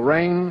will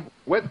reign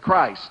with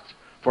Christ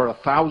for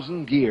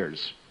 1,000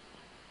 years.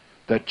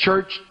 The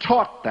church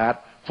taught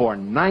that for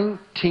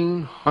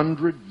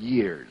 1,900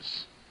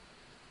 years.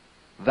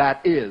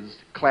 That is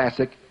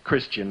classic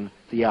Christian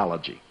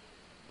theology.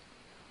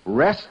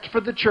 Rest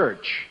for the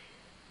church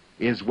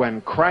is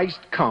when Christ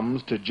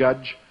comes to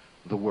judge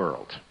the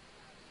world.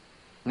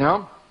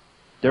 Now,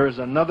 there is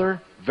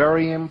another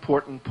very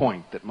important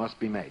point that must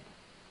be made.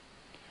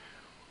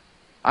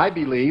 I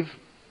believe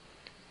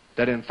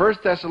that in 1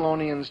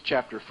 Thessalonians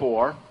chapter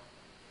 4,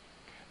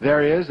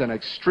 there is an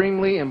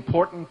extremely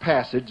important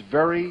passage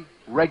very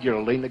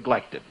regularly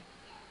neglected.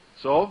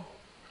 So,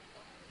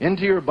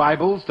 into your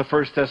Bibles, to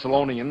 1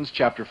 Thessalonians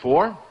chapter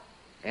 4,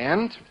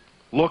 and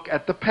look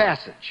at the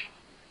passage.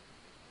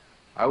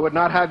 I would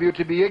not have you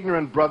to be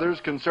ignorant,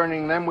 brothers,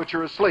 concerning them which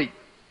are asleep,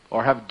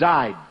 or have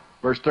died,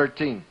 verse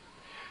 13,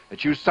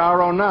 that you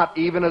sorrow not,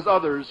 even as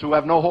others who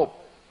have no hope.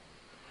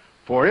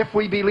 For if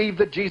we believe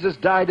that Jesus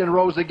died and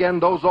rose again,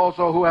 those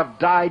also who have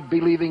died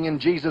believing in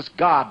Jesus,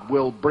 God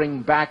will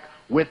bring back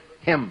with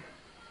him.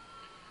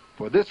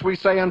 For this we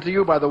say unto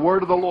you by the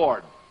word of the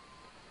Lord,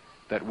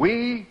 that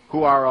we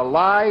who are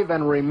alive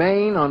and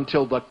remain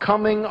until the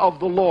coming of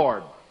the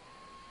Lord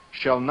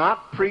shall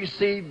not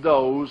precede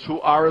those who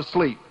are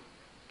asleep.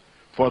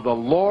 For the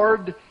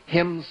Lord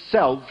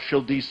himself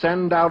shall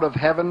descend out of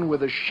heaven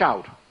with a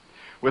shout,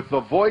 with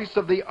the voice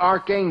of the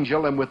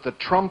archangel, and with the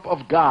trump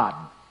of God,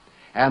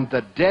 and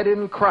the dead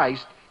in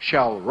Christ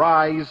shall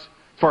rise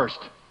first.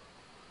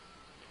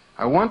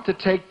 I want to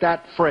take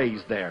that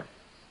phrase there,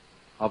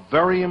 a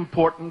very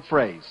important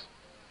phrase.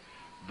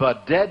 The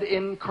dead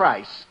in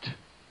Christ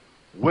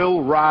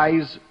will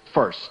rise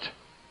first.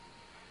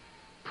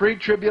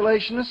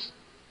 Pre-tribulationists,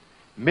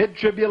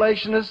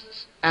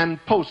 mid-tribulationists,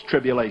 and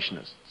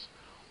post-tribulationists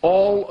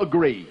all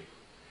agree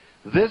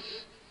this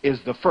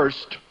is the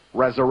first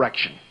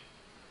resurrection.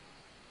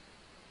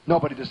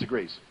 Nobody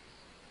disagrees.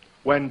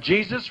 When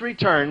Jesus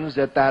returns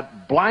at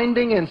that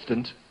blinding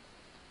instant,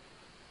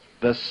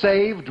 the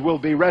saved will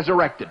be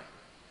resurrected.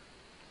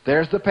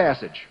 There's the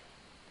passage.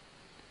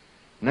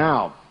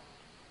 Now,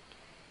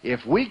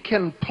 if we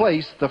can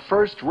place the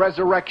first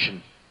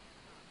resurrection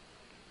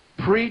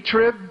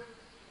pre-trib,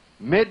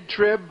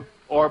 mid-trib,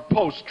 or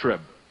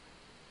post-trib,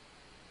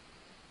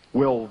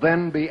 will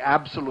then be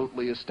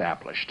absolutely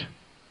established.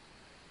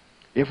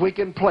 If we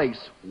can place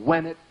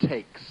when it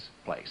takes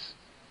place.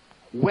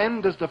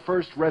 When does the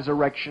first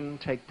resurrection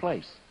take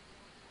place?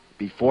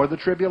 Before the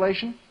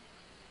tribulation?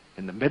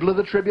 In the middle of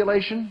the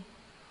tribulation?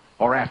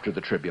 Or after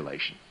the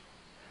tribulation?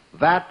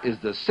 That is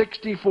the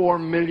 $64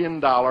 million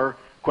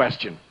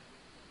question.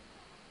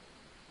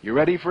 You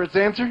ready for its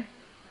answer?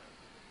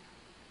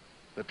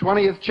 The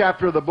 20th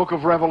chapter of the book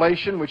of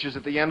Revelation, which is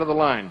at the end of the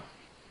line.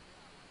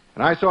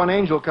 And I saw an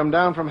angel come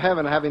down from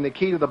heaven, having the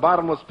key to the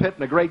bottomless pit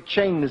and a great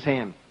chain in his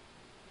hand.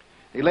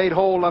 He laid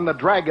hold on the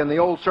dragon, the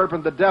old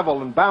serpent, the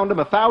devil, and bound him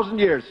 1,000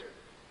 years.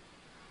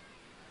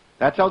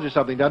 That tells you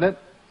something, doesn't it?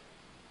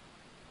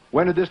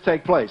 When did this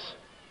take place?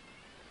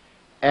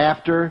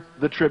 After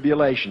the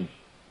tribulation.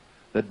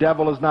 The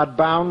devil is not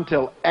bound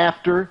till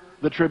after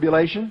the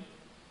tribulation.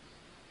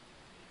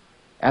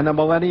 And the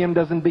millennium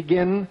doesn't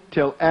begin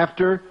till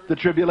after the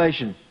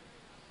tribulation.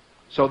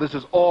 So this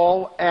is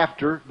all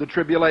after the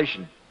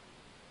tribulation.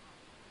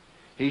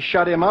 He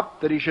shut him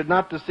up that he should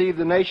not deceive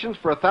the nations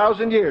for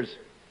 1,000 years.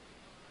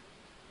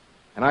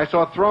 And I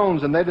saw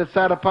thrones, and they that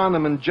sat upon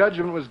them, and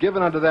judgment was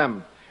given unto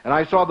them. And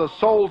I saw the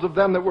souls of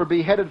them that were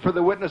beheaded for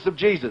the witness of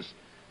Jesus.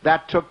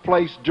 That took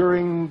place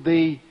during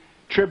the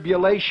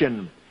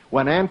tribulation,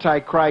 when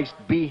Antichrist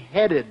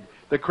beheaded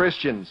the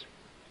Christians,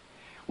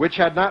 which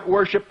had not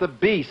worshipped the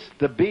beast.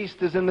 The beast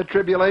is in the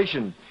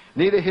tribulation.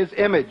 Neither his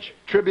image,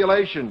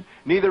 tribulation.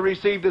 Neither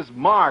received his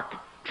mark,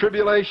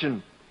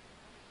 tribulation.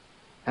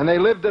 And they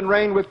lived and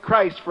reigned with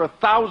Christ for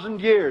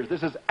 1,000 years.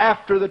 This is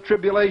after the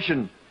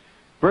tribulation.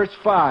 Verse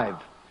 5.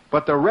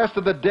 But the rest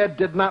of the dead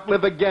did not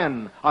live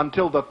again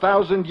until the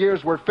 1,000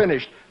 years were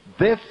finished.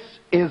 This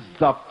is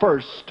the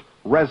first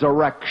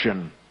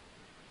resurrection.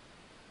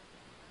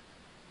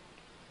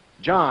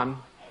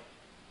 John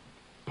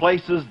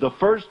places the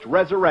first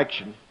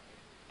resurrection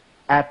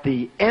at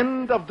the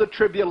end of the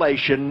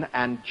tribulation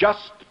and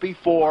just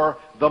before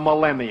the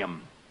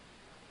millennium.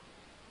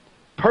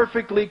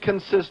 Perfectly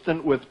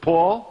consistent with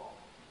Paul,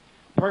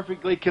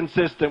 perfectly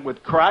consistent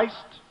with Christ,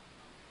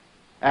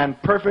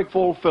 and perfect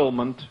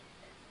fulfillment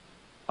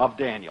of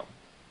Daniel.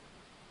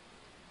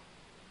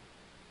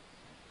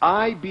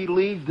 I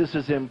believe this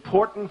is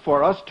important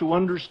for us to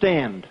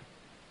understand,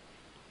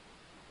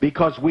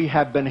 because we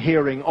have been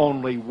hearing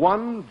only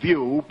one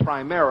view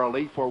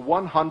primarily for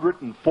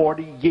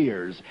 140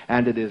 years,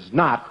 and it is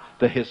not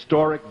the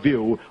historic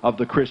view of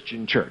the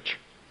Christian church.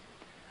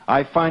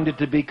 I find it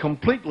to be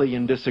completely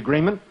in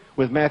disagreement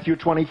with Matthew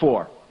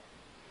 24.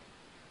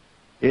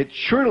 It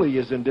surely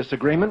is in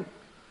disagreement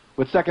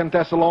with 2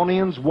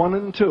 Thessalonians 1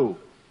 and 2.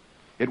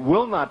 It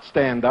will not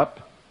stand up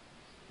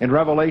in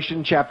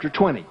Revelation chapter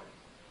 20.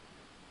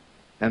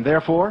 And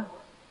therefore,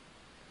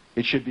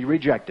 it should be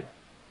rejected.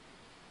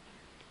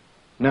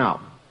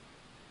 Now,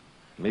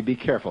 let me be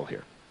careful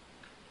here.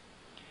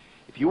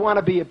 If you want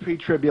to be a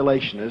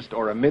pre-tribulationist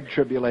or a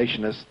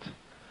mid-tribulationist,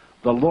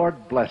 the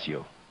Lord bless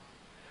you.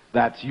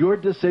 That's your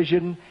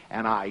decision,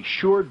 and I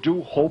sure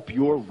do hope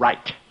you're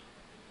right.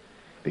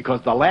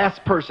 Because the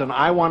last person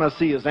I want to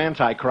see is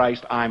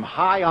Antichrist. I'm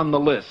high on the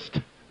list.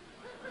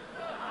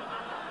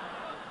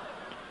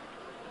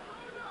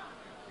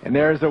 And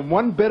there isn't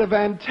one bit of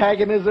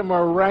antagonism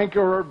or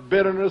rancor or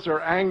bitterness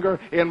or anger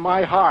in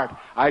my heart.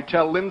 I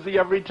tell Lindsay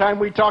every time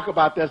we talk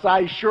about this,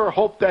 I sure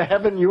hope to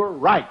heaven you're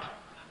right.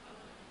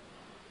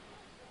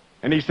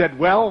 And he said,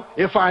 well,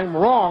 if I'm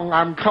wrong,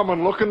 I'm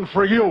coming looking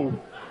for you.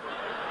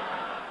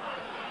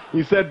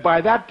 He said, by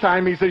that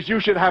time, he says,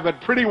 you should have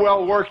it pretty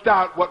well worked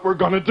out what we're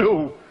going to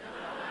do.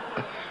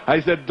 I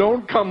said,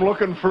 don't come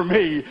looking for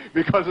me,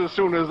 because as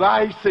soon as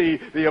I see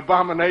the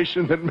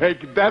abomination that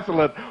make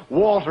desolate,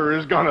 Walter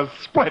is going to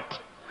split.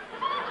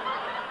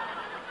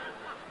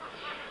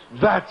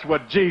 That's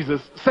what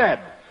Jesus said,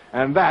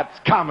 and that's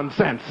common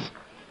sense.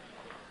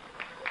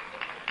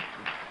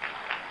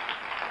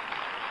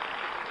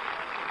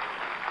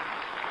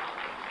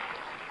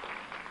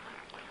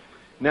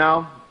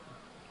 Now,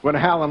 when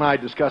Hal and I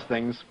discuss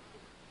things,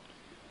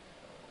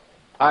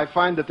 I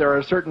find that there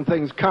are certain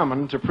things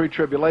common to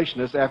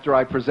pre-tribulationists after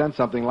I present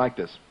something like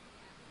this.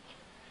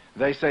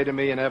 They say to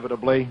me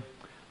inevitably,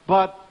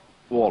 but,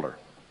 Walter,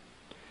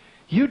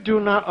 you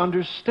do not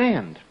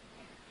understand.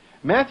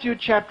 Matthew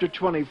chapter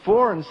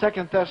 24 and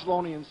 2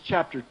 Thessalonians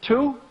chapter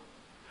 2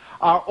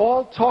 are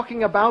all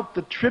talking about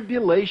the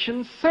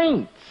tribulation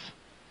saints,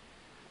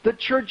 the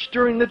church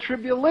during the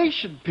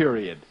tribulation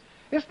period.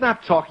 It's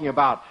not talking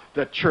about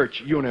the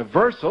church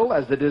universal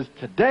as it is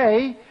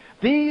today.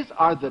 These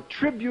are the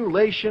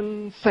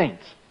tribulation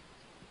saints.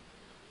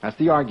 That's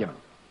the argument.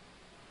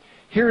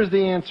 Here's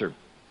the answer.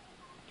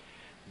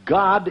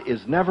 God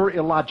is never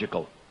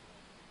illogical.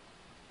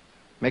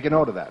 Make a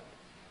note of that.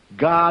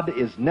 God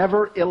is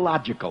never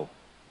illogical.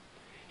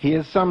 He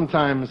is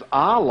sometimes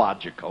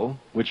allogical,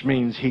 which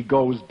means he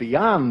goes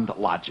beyond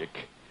logic.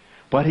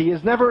 But he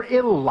is never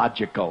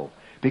illogical,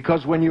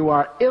 because when you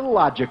are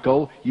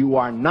illogical, you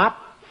are not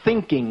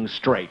thinking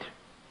straight.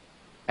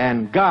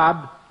 And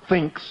God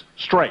thinks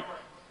straight.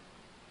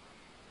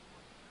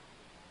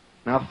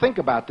 Now think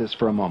about this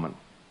for a moment.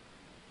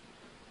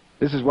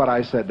 This is what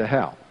I said to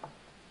Hal.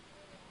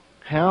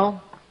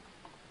 Hal,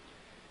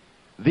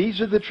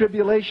 these are the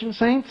tribulation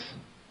saints?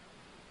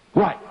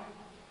 Right.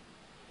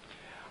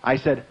 I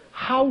said,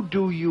 how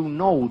do you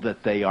know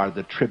that they are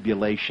the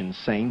tribulation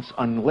saints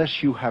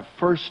unless you have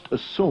first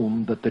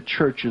assumed that the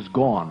church is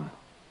gone?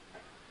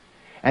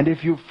 And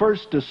if you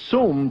first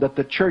assume that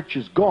the church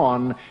is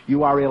gone,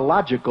 you are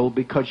illogical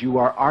because you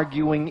are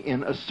arguing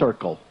in a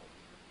circle.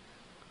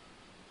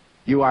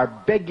 You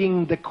are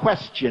begging the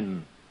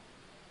question.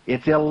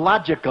 It's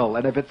illogical,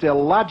 and if it's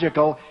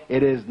illogical,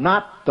 it is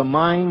not the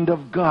mind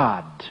of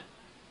God.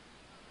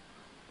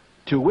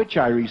 To which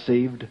I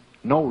received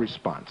no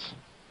response.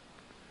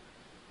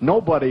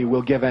 Nobody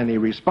will give any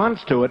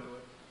response to it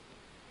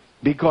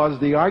because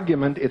the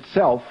argument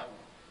itself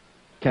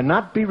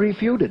cannot be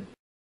refuted.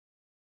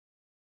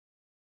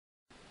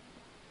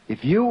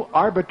 If you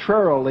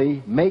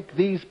arbitrarily make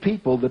these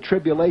people the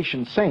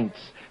tribulation saints,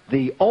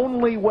 the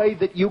only way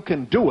that you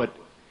can do it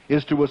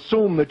is to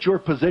assume that your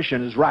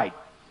position is right.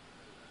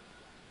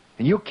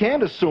 And you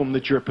can't assume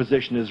that your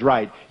position is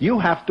right. You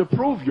have to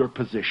prove your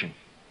position.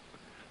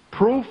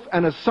 Proof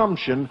and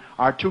assumption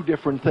are two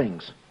different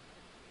things.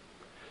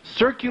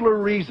 Circular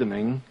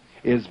reasoning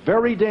is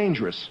very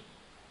dangerous.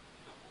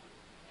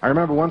 I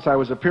remember once I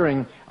was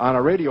appearing on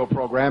a radio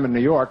program in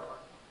New York,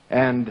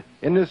 and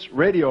in this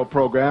radio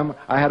program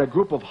I had a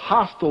group of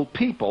hostile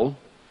people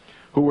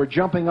who were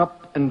jumping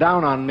up and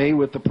down on me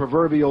with the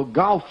proverbial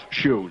golf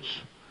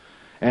shoes.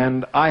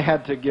 And I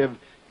had to give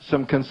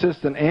some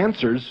consistent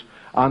answers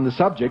on the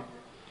subject,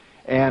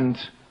 and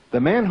the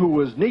man who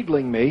was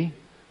needling me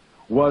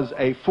was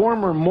a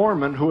former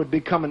Mormon who had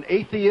become an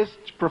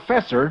atheist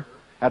professor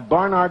at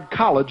Barnard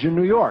College in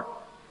New York,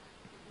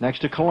 next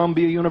to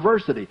Columbia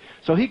University.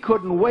 So he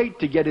couldn't wait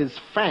to get his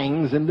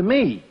fangs into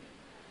me,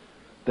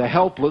 the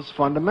helpless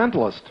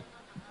fundamentalist.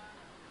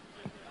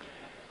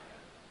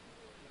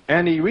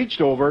 And he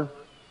reached over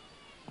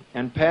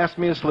and passed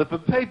me a slip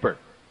of paper.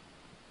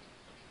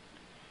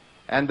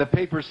 And the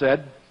paper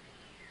said,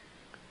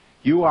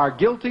 "You are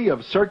guilty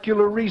of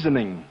circular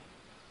reasoning.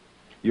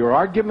 Your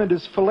argument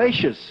is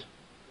fallacious.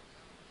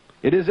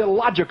 It is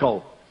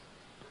illogical.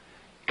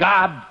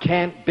 God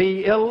can't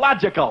be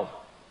illogical."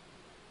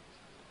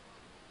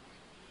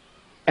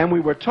 And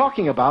we were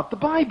talking about the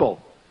Bible.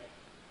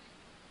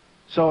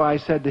 So I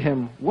said to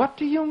him, "What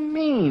do you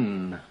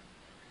mean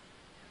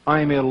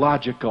I'm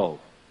illogical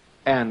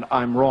and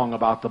I'm wrong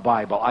about the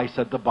Bible?" I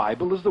said, "The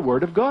Bible is the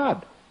Word of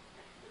God."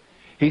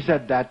 He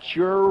said, "That's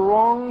your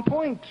wrong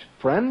point,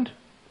 friend."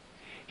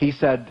 He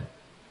said,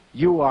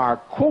 "You are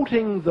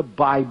quoting the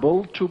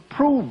Bible to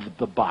prove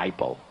the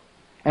Bible.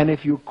 And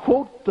if you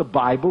quote the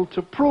Bible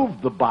to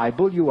prove the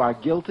Bible, you are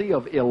guilty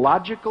of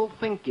illogical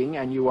thinking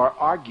and you are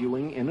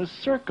arguing in a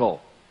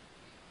circle."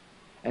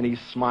 And he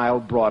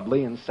smiled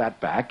broadly and sat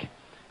back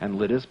and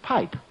lit his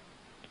pipe.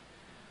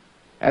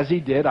 As he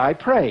did, I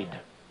prayed.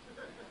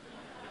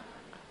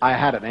 I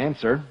had an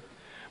answer,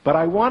 but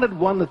I wanted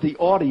one that the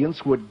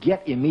audience would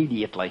get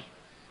immediately.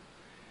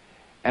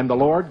 And the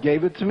Lord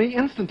gave it to me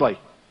instantly,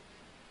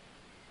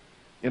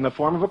 in the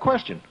form of a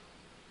question.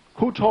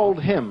 Who told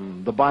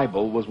him the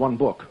Bible was one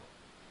book?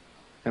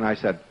 And I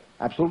said,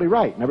 "Absolutely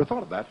right. Never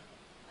thought of that."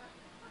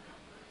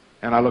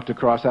 And I looked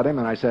across at him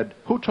and I said,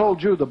 "Who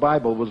told you the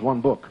Bible was one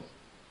book?"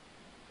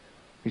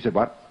 He said,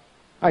 "What?"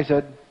 I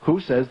said, "Who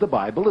says the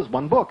Bible is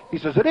one book?" He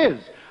says, "It is."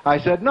 I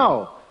said,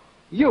 "No.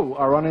 You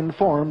are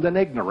uninformed and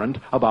ignorant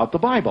about the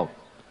Bible."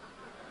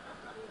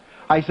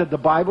 I said, "The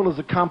Bible is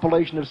a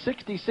compilation of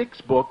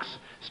 66 books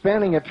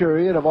spanning a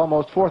period of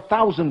almost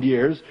 4,000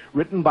 years,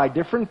 written by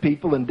different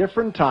people in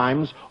different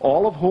times,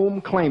 all of whom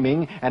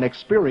claiming an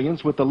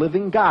experience with the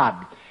living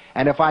God.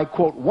 And if I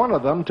quote one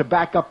of them to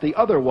back up the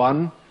other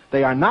one,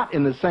 they are not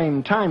in the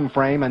same time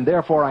frame, and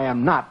therefore I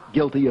am not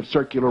guilty of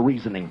circular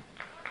reasoning."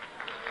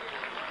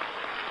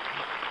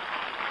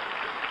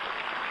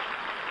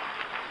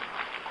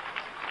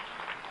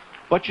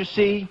 But you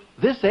see,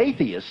 this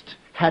atheist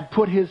had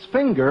put his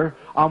finger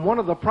on one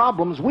of the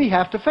problems we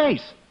have to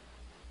face.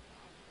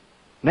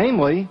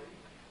 Namely,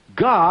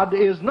 God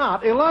is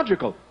not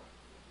illogical.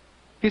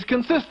 He's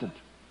consistent.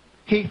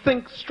 He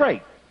thinks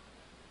straight.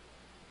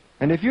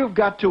 And if you've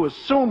got to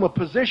assume a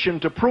position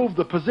to prove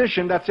the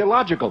position, that's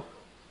illogical.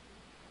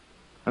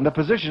 And the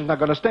position's not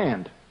going to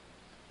stand.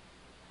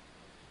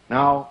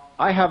 Now,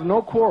 I have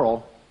no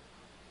quarrel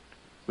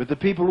with the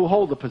people who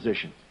hold the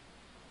position.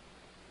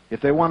 If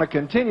they want to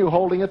continue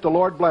holding it, the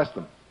Lord bless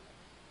them.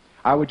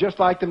 I would just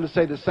like them to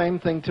say the same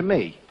thing to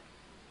me.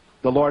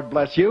 The Lord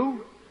bless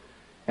you,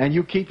 and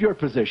you keep your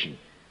position.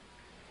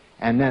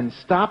 And then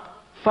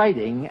stop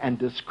fighting and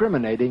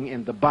discriminating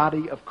in the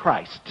body of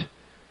Christ.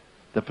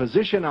 The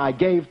position I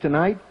gave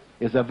tonight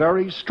is a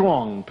very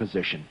strong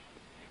position.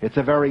 It's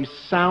a very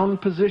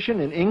sound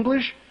position in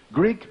English,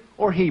 Greek,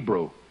 or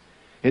Hebrew.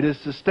 It is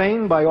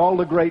sustained by all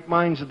the great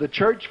minds of the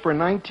church for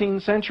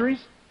 19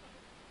 centuries.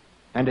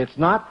 And it's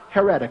not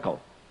heretical.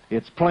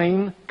 It's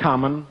plain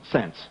common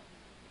sense.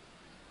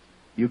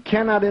 You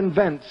cannot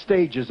invent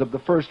stages of the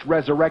first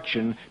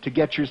resurrection to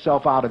get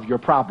yourself out of your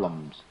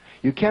problems.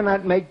 You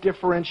cannot make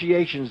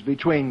differentiations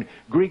between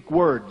Greek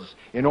words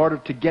in order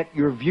to get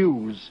your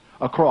views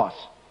across.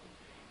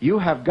 You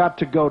have got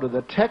to go to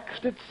the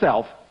text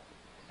itself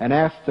and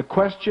ask the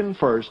question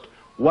first,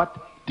 what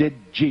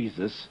did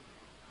Jesus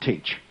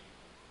teach?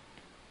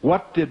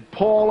 What did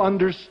Paul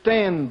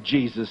understand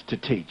Jesus to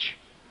teach?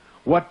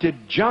 What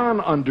did John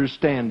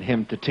understand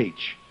him to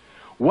teach?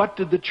 What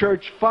did the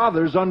church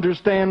fathers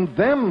understand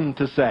them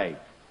to say?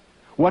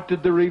 What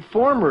did the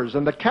reformers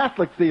and the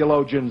Catholic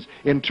theologians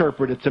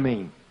interpret it to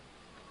mean?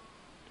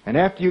 And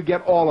after you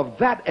get all of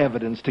that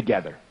evidence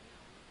together,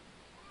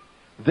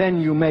 then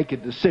you make a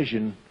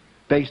decision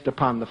based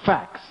upon the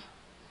facts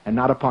and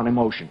not upon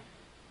emotion.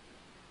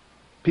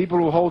 People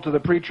who hold to the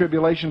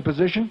pre-tribulation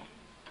position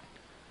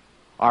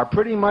are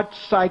pretty much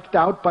psyched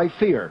out by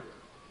fear.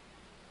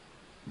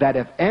 that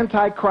if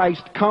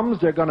Antichrist comes,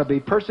 they're going to be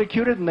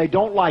persecuted and they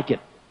don't like it.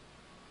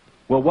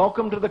 Well,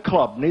 welcome to the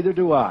club. Neither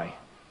do I.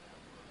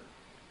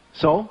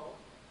 So,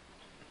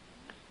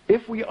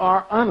 if we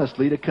are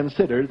honestly to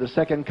consider the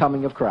second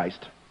coming of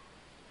Christ,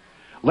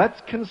 let's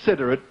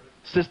consider it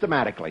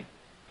systematically.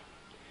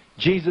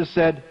 Jesus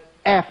said,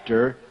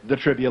 after the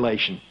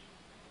tribulation.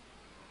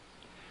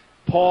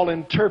 Paul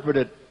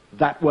interpreted it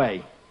that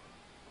way.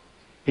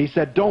 He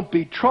said, don't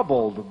be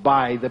troubled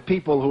by the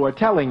people who are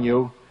telling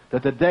you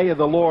that the day of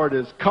the Lord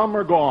is come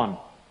or gone,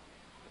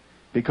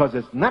 because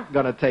it's not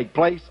going to take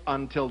place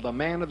until the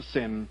man of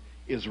sin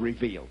is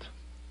revealed.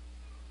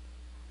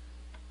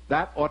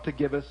 That ought to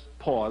give us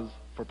pause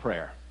for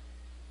prayer.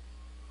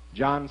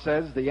 John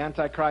says the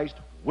Antichrist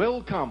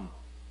will come.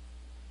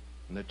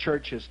 And the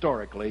church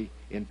historically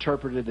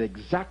interpreted it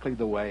exactly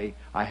the way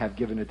I have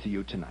given it to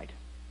you tonight.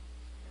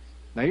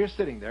 Now you're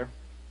sitting there,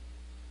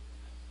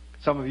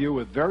 some of you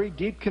with very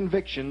deep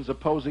convictions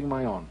opposing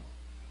my own.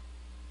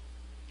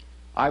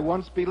 I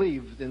once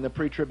believed in the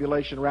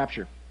pre-tribulation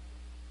rapture.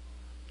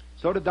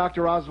 So did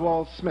Dr.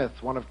 Oswald Smith,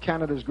 one of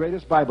Canada's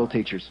greatest Bible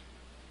teachers.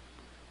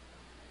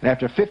 And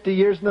after 50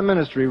 years in the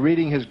ministry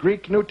reading his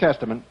Greek New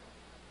Testament,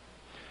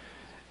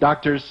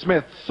 Dr.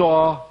 Smith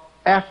saw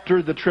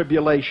after the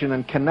tribulation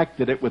and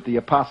connected it with the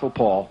Apostle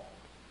Paul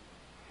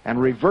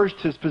and reversed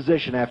his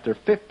position after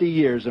 50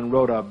 years and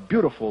wrote a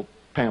beautiful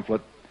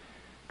pamphlet,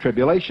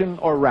 Tribulation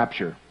or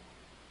Rapture?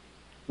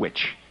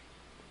 Which?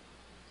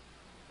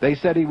 They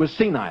said he was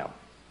senile.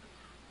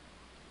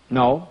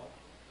 No,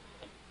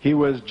 he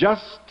was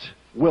just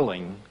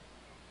willing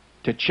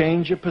to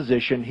change a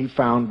position he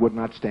found would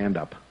not stand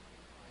up.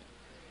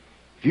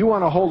 If you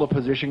want to hold a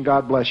position,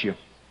 God bless you.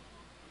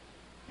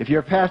 If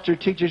your pastor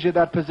teaches you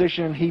that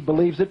position and he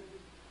believes it,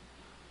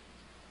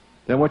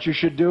 then what you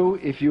should do,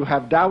 if you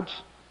have doubts,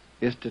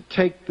 is to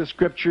take the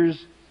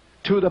scriptures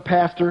to the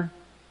pastor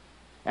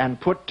and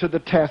put to the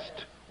test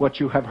what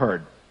you have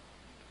heard.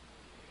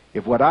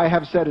 If what I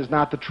have said is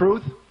not the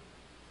truth,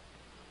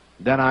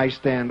 then I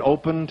stand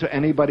open to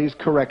anybody's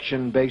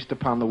correction based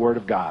upon the Word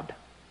of God.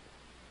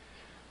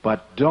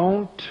 But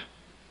don't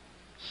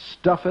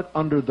stuff it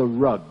under the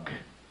rug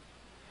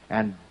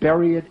and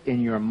bury it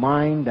in your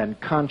mind and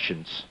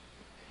conscience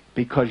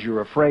because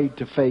you're afraid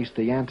to face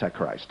the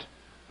Antichrist.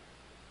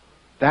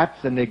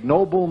 That's an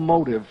ignoble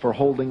motive for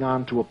holding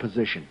on to a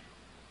position.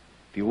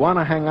 If you want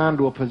to hang on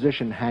to a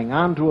position, hang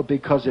on to it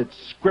because it's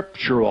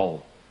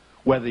scriptural,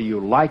 whether you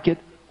like it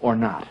or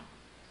not.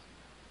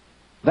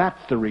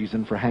 That's the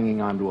reason for hanging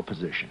on to a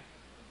position.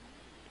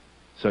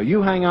 So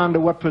you hang on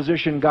to what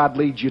position God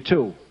leads you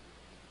to.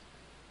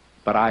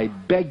 But I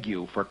beg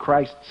you, for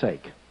Christ's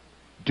sake,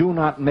 do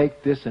not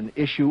make this an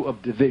issue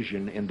of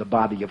division in the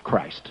body of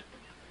Christ.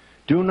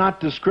 Do not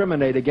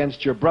discriminate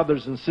against your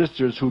brothers and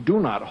sisters who do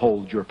not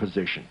hold your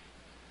position.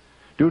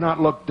 Do not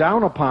look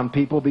down upon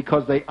people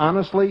because they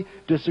honestly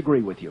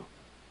disagree with you.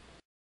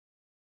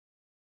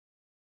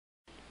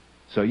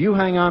 So you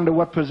hang on to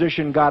what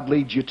position God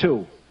leads you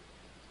to.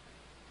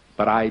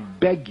 But I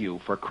beg you,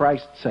 for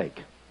Christ's sake,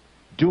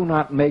 do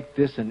not make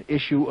this an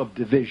issue of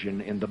division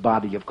in the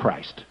body of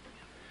Christ.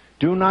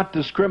 Do not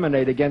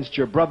discriminate against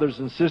your brothers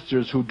and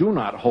sisters who do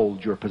not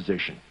hold your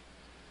position.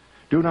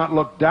 Do not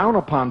look down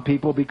upon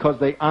people because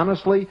they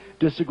honestly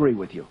disagree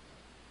with you.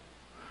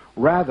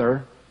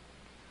 Rather,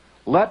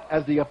 let,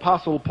 as the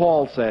Apostle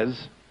Paul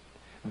says,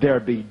 there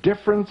be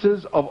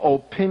differences of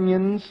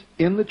opinions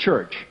in the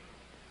church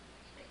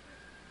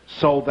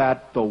so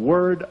that the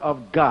Word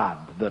of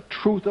God, the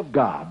truth of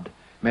God,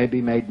 may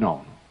be made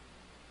known.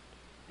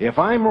 If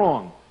I'm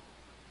wrong,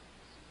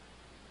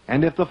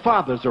 and if the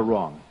fathers are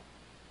wrong,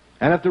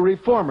 and if the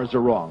reformers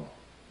are wrong,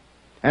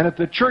 and if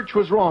the church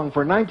was wrong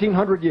for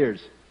 1900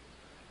 years,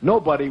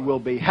 nobody will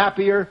be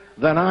happier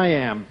than I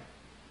am,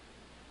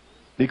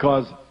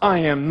 because I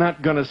am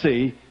not going to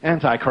see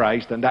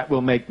Antichrist, and that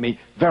will make me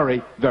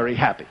very, very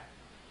happy.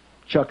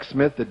 Chuck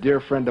Smith, a dear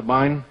friend of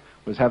mine,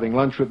 was having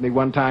lunch with me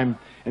one time,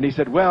 and he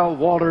said, well,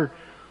 Walter,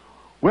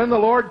 when the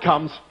Lord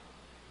comes,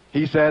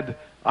 he said,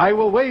 I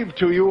will wave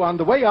to you on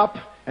the way up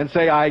and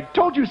say, I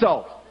told you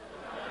so.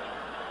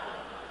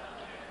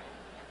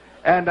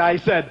 And I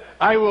said,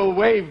 I will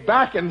wave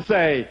back and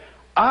say,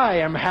 I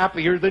am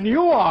happier than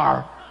you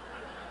are.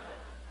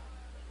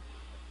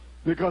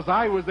 Because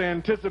I was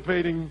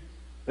anticipating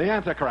the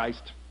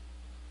Antichrist.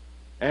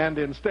 And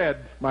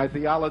instead, my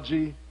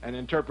theology and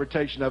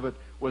interpretation of it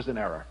was an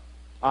error.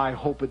 I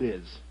hope it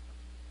is.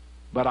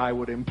 But I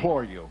would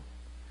implore you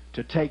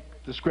to take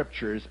the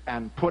scriptures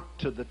and put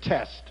to the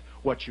test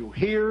what you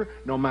hear,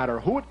 no matter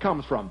who it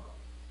comes from.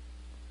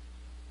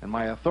 And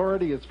my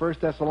authority is 1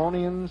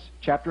 Thessalonians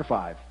chapter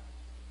 5.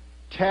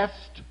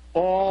 Test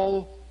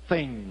all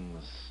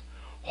things.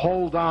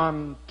 Hold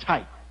on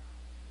tight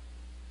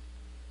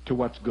to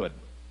what's good.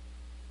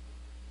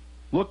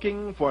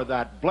 Looking for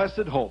that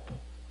blessed hope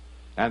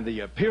and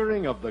the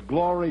appearing of the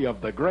glory of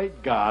the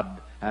great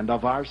God and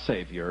of our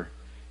Savior,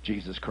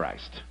 Jesus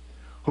Christ,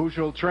 who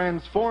shall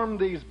transform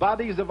these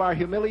bodies of our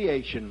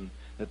humiliation,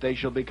 that they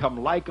shall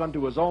become like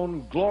unto his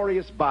own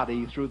glorious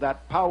body through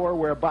that power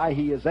whereby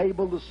he is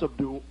able to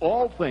subdue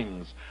all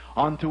things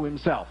unto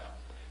himself.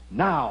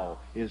 Now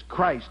is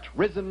Christ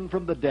risen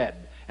from the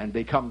dead and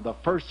become the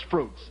first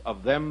fruits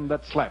of them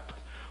that slept.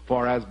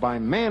 For as by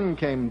man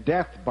came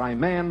death, by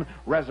man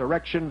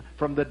resurrection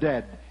from the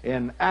dead.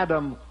 In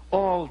Adam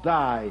all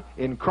die,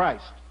 in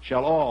Christ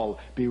shall all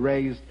be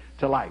raised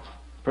to life.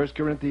 1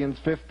 Corinthians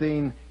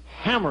 15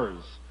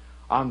 hammers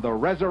on the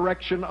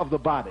resurrection of the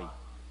body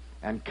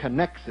and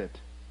connects it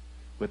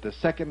with the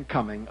second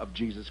coming of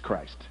Jesus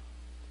Christ.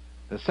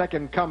 The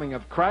second coming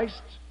of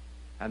Christ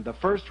and the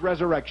first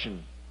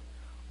resurrection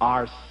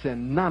are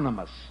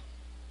synonymous,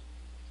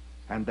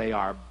 and they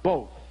are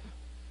both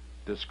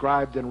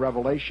described in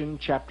Revelation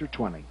chapter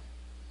 20.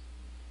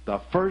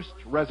 The first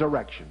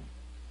resurrection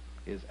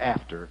is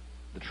after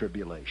the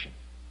tribulation.